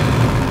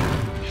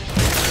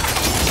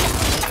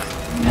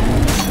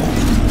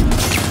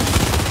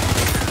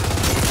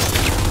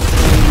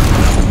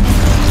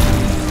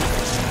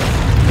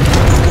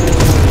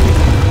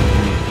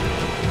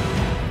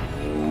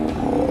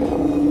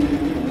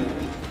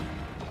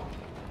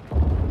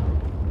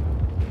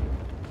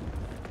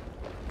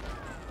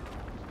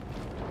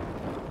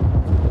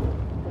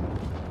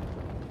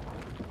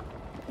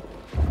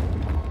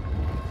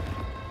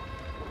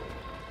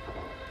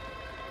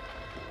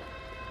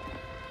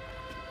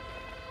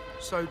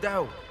 So,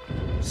 Del,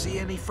 see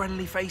any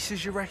friendly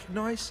faces you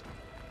recognize?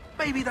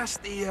 Maybe that's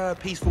the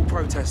peaceful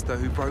protester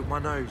who broke my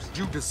nose.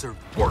 You deserve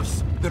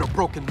worse than a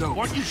broken nose.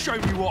 Why don't you show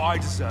me what I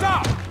deserve?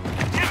 Stop!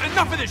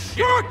 Enough of this shit!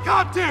 You're a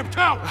goddamn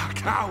coward! A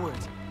coward?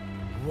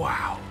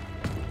 Wow.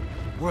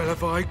 Well,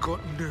 have I got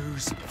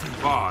news for you?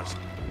 Pause.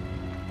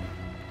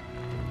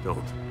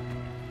 Don't.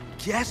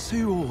 Guess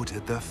who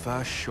ordered the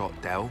first shot,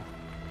 Del?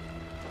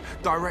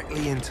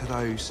 Directly into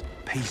those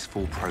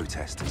peaceful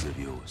protesters of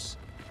yours.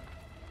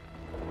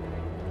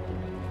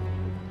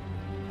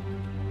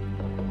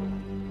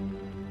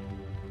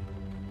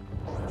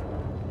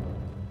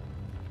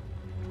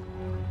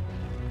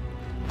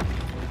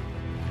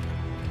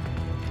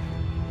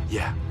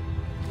 Yeah,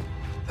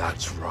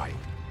 that's right.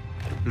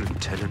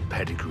 Lieutenant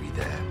Pettigrew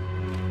there.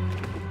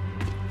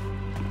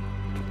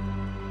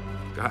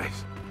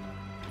 Guys.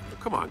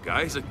 Come on,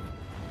 guys. Look,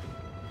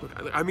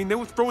 I mean, they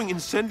were throwing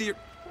incendiary...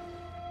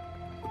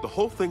 The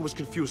whole thing was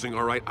confusing,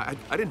 all right? I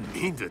didn't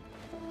mean to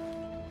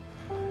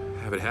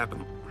have it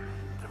happen.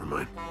 Never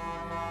mind.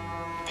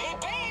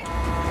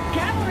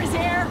 Cavalry's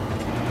here!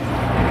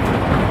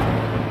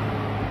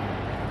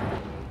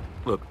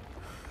 Look,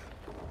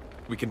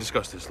 we can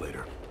discuss this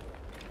later.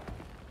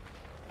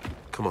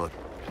 Come on.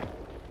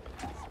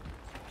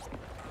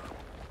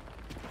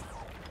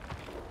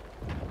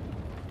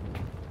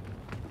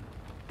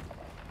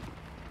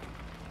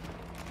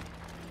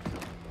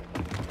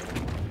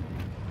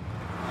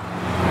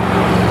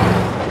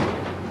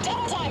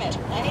 Double time it!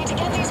 I need to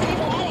get these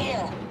people out of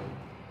here!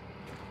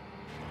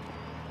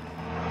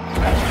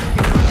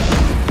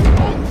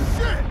 Oh,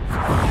 shit!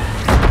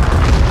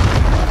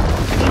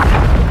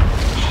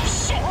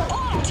 Shit, we're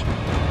blocked!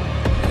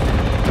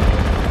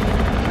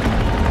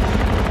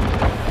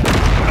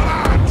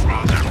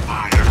 Draw their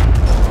fire!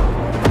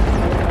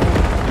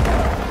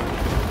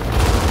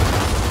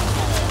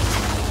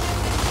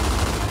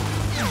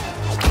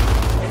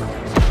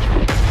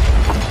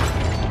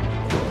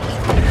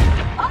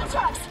 On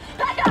trucks!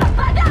 Back up!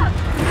 Back up!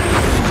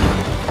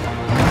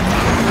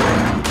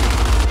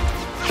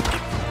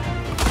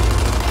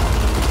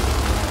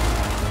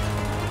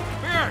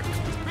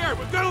 Bear,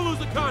 we're gonna lose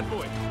the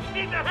convoy.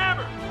 We need the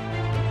hammer.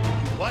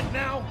 What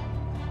now?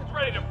 It's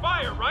ready to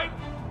fire, right?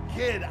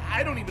 Kid,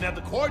 I don't even have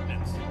the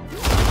coordinates.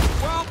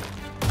 Well,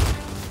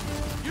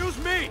 use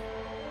me.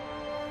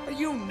 Are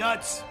you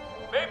nuts?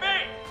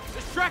 Maybe.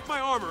 Just track my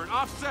armor and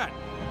offset.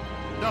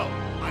 No,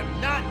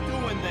 I'm not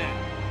doing that.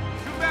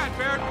 Too bad,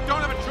 Baird. We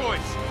don't have a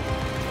choice.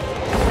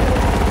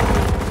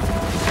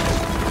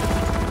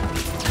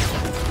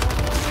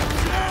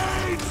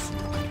 James!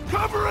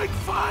 Covering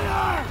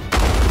fire!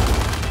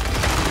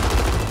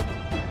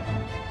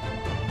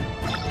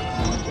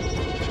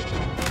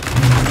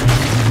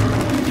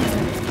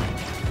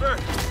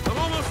 Baird, I'm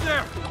almost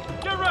there.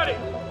 Get ready.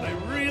 I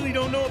really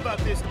don't know about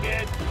this,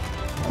 kid.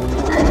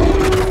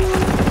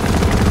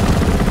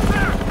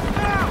 There!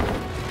 Now!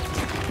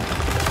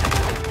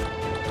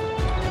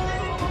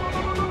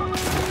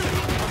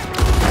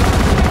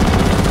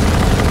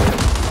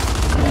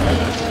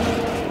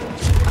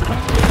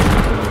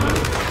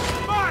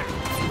 Fire!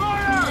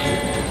 Fire!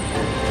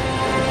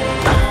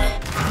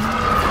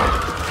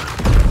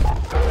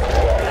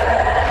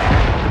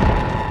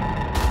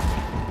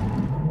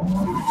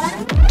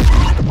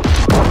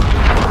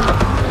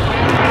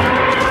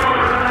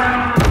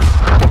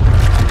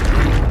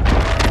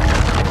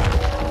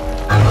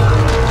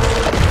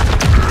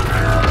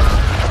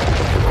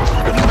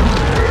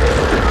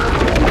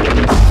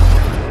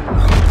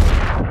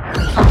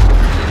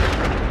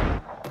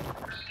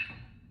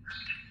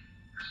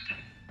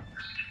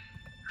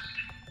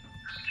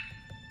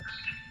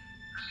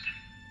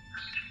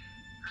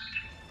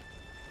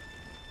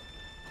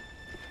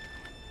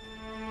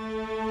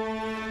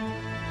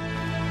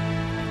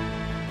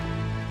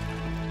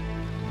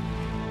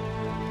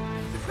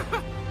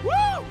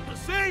 Woo!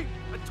 See?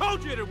 I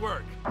told you it'd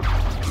work.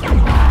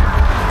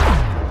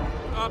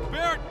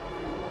 Baird!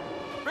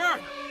 Baird!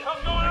 What the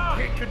hell's going on?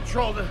 Can't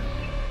control the...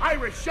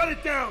 Irish, shut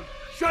it down!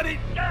 Shut it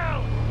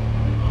down!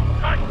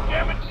 God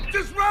damn it!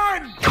 Just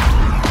run!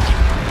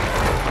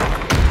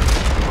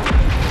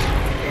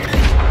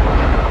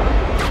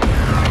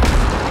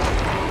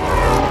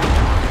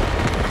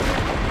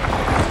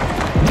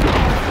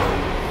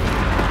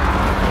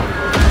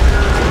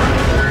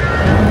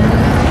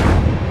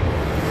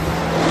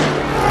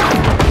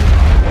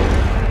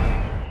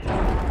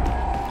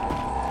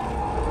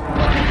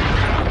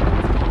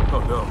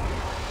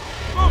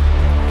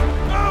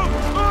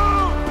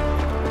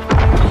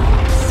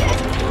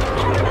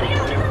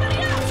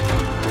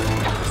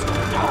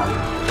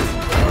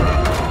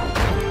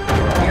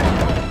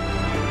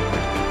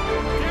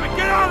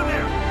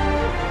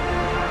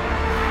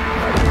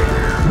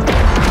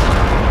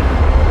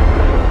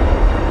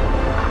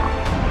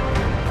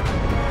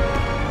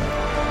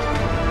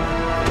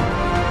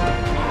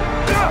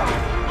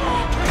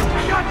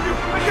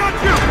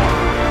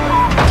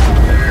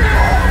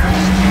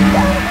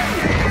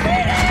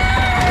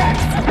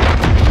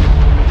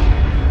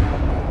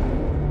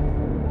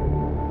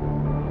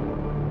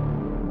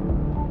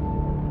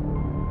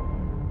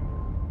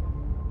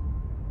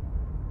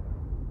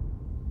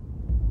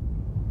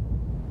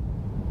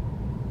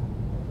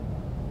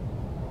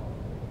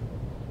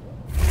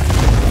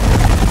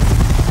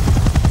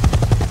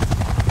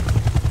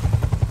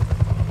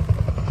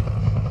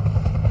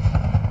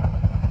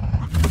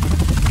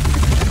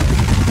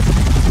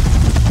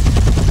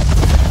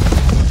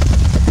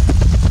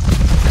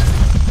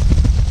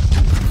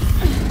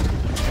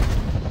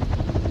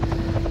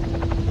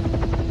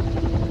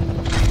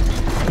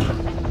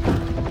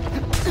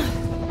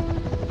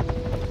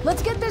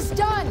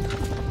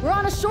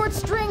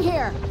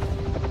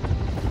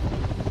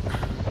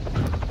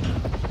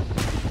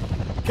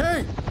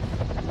 Kate!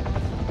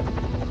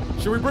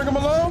 Should we bring him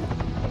along?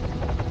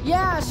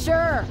 Yeah,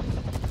 sure.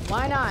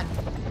 Why not?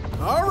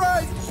 All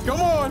right, come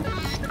on.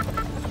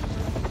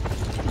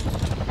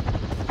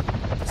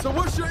 So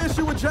what's your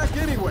issue with Jack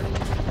anyway?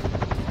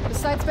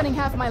 Besides spending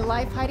half my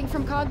life hiding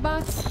from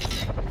Cogbots?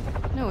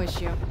 No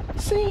issue.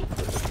 See?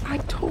 I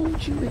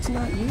told you it's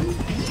not you,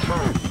 it's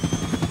her.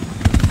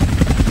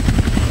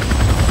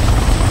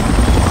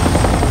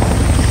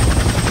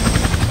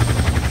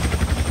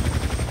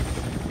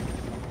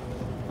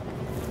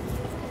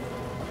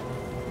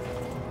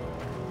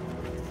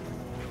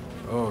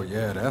 Oh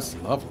yeah, that's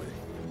lovely.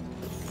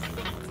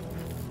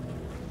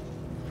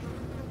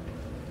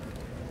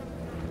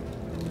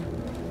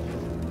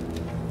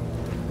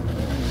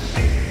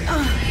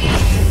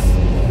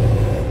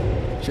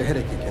 It's your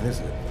headache again,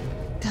 isn't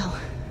it? Del,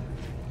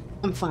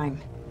 I'm fine.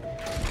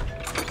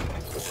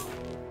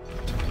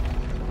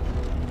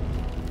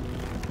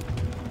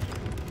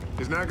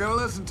 He's not gonna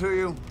listen to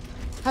you.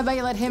 How about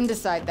you let him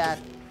decide that?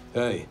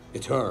 Hey,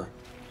 it's her.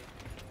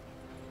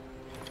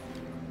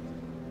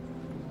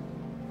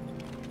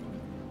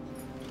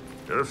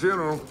 At a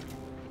funeral.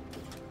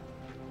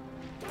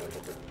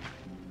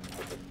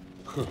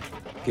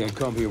 Can't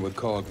come here with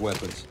cog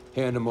weapons.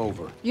 Hand them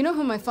over. You know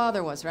who my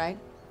father was, right?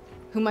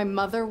 Who my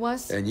mother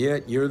was? And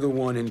yet, you're the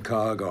one in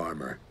cog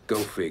armor. Go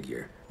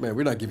figure. Man,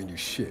 we're not giving you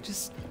shit.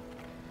 Just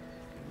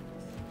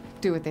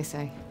do what they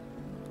say.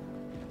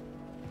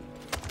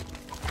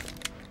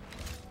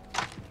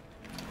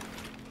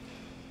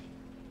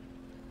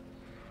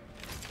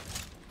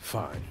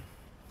 Fine.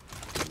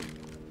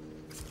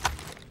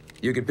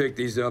 You can pick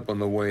these up on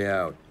the way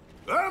out.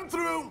 I'm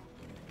through.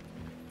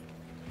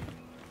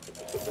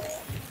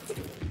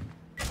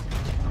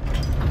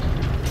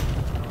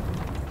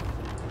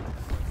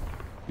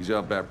 He's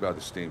out back by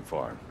the steam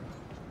farm.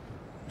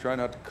 Try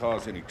not to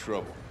cause any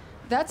trouble.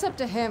 That's up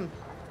to him.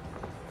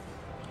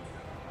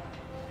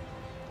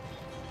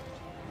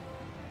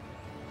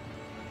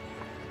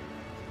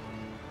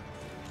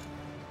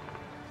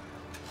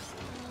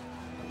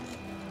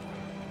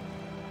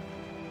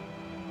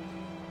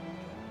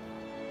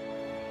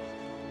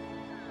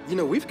 You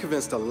know, we've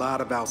convinced a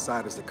lot of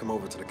outsiders to come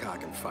over to the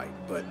Cog and fight,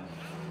 but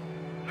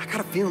I got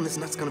a feeling this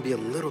nut's gonna be a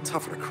little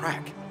tougher to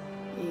crack.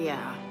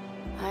 Yeah,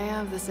 I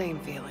have the same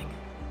feeling.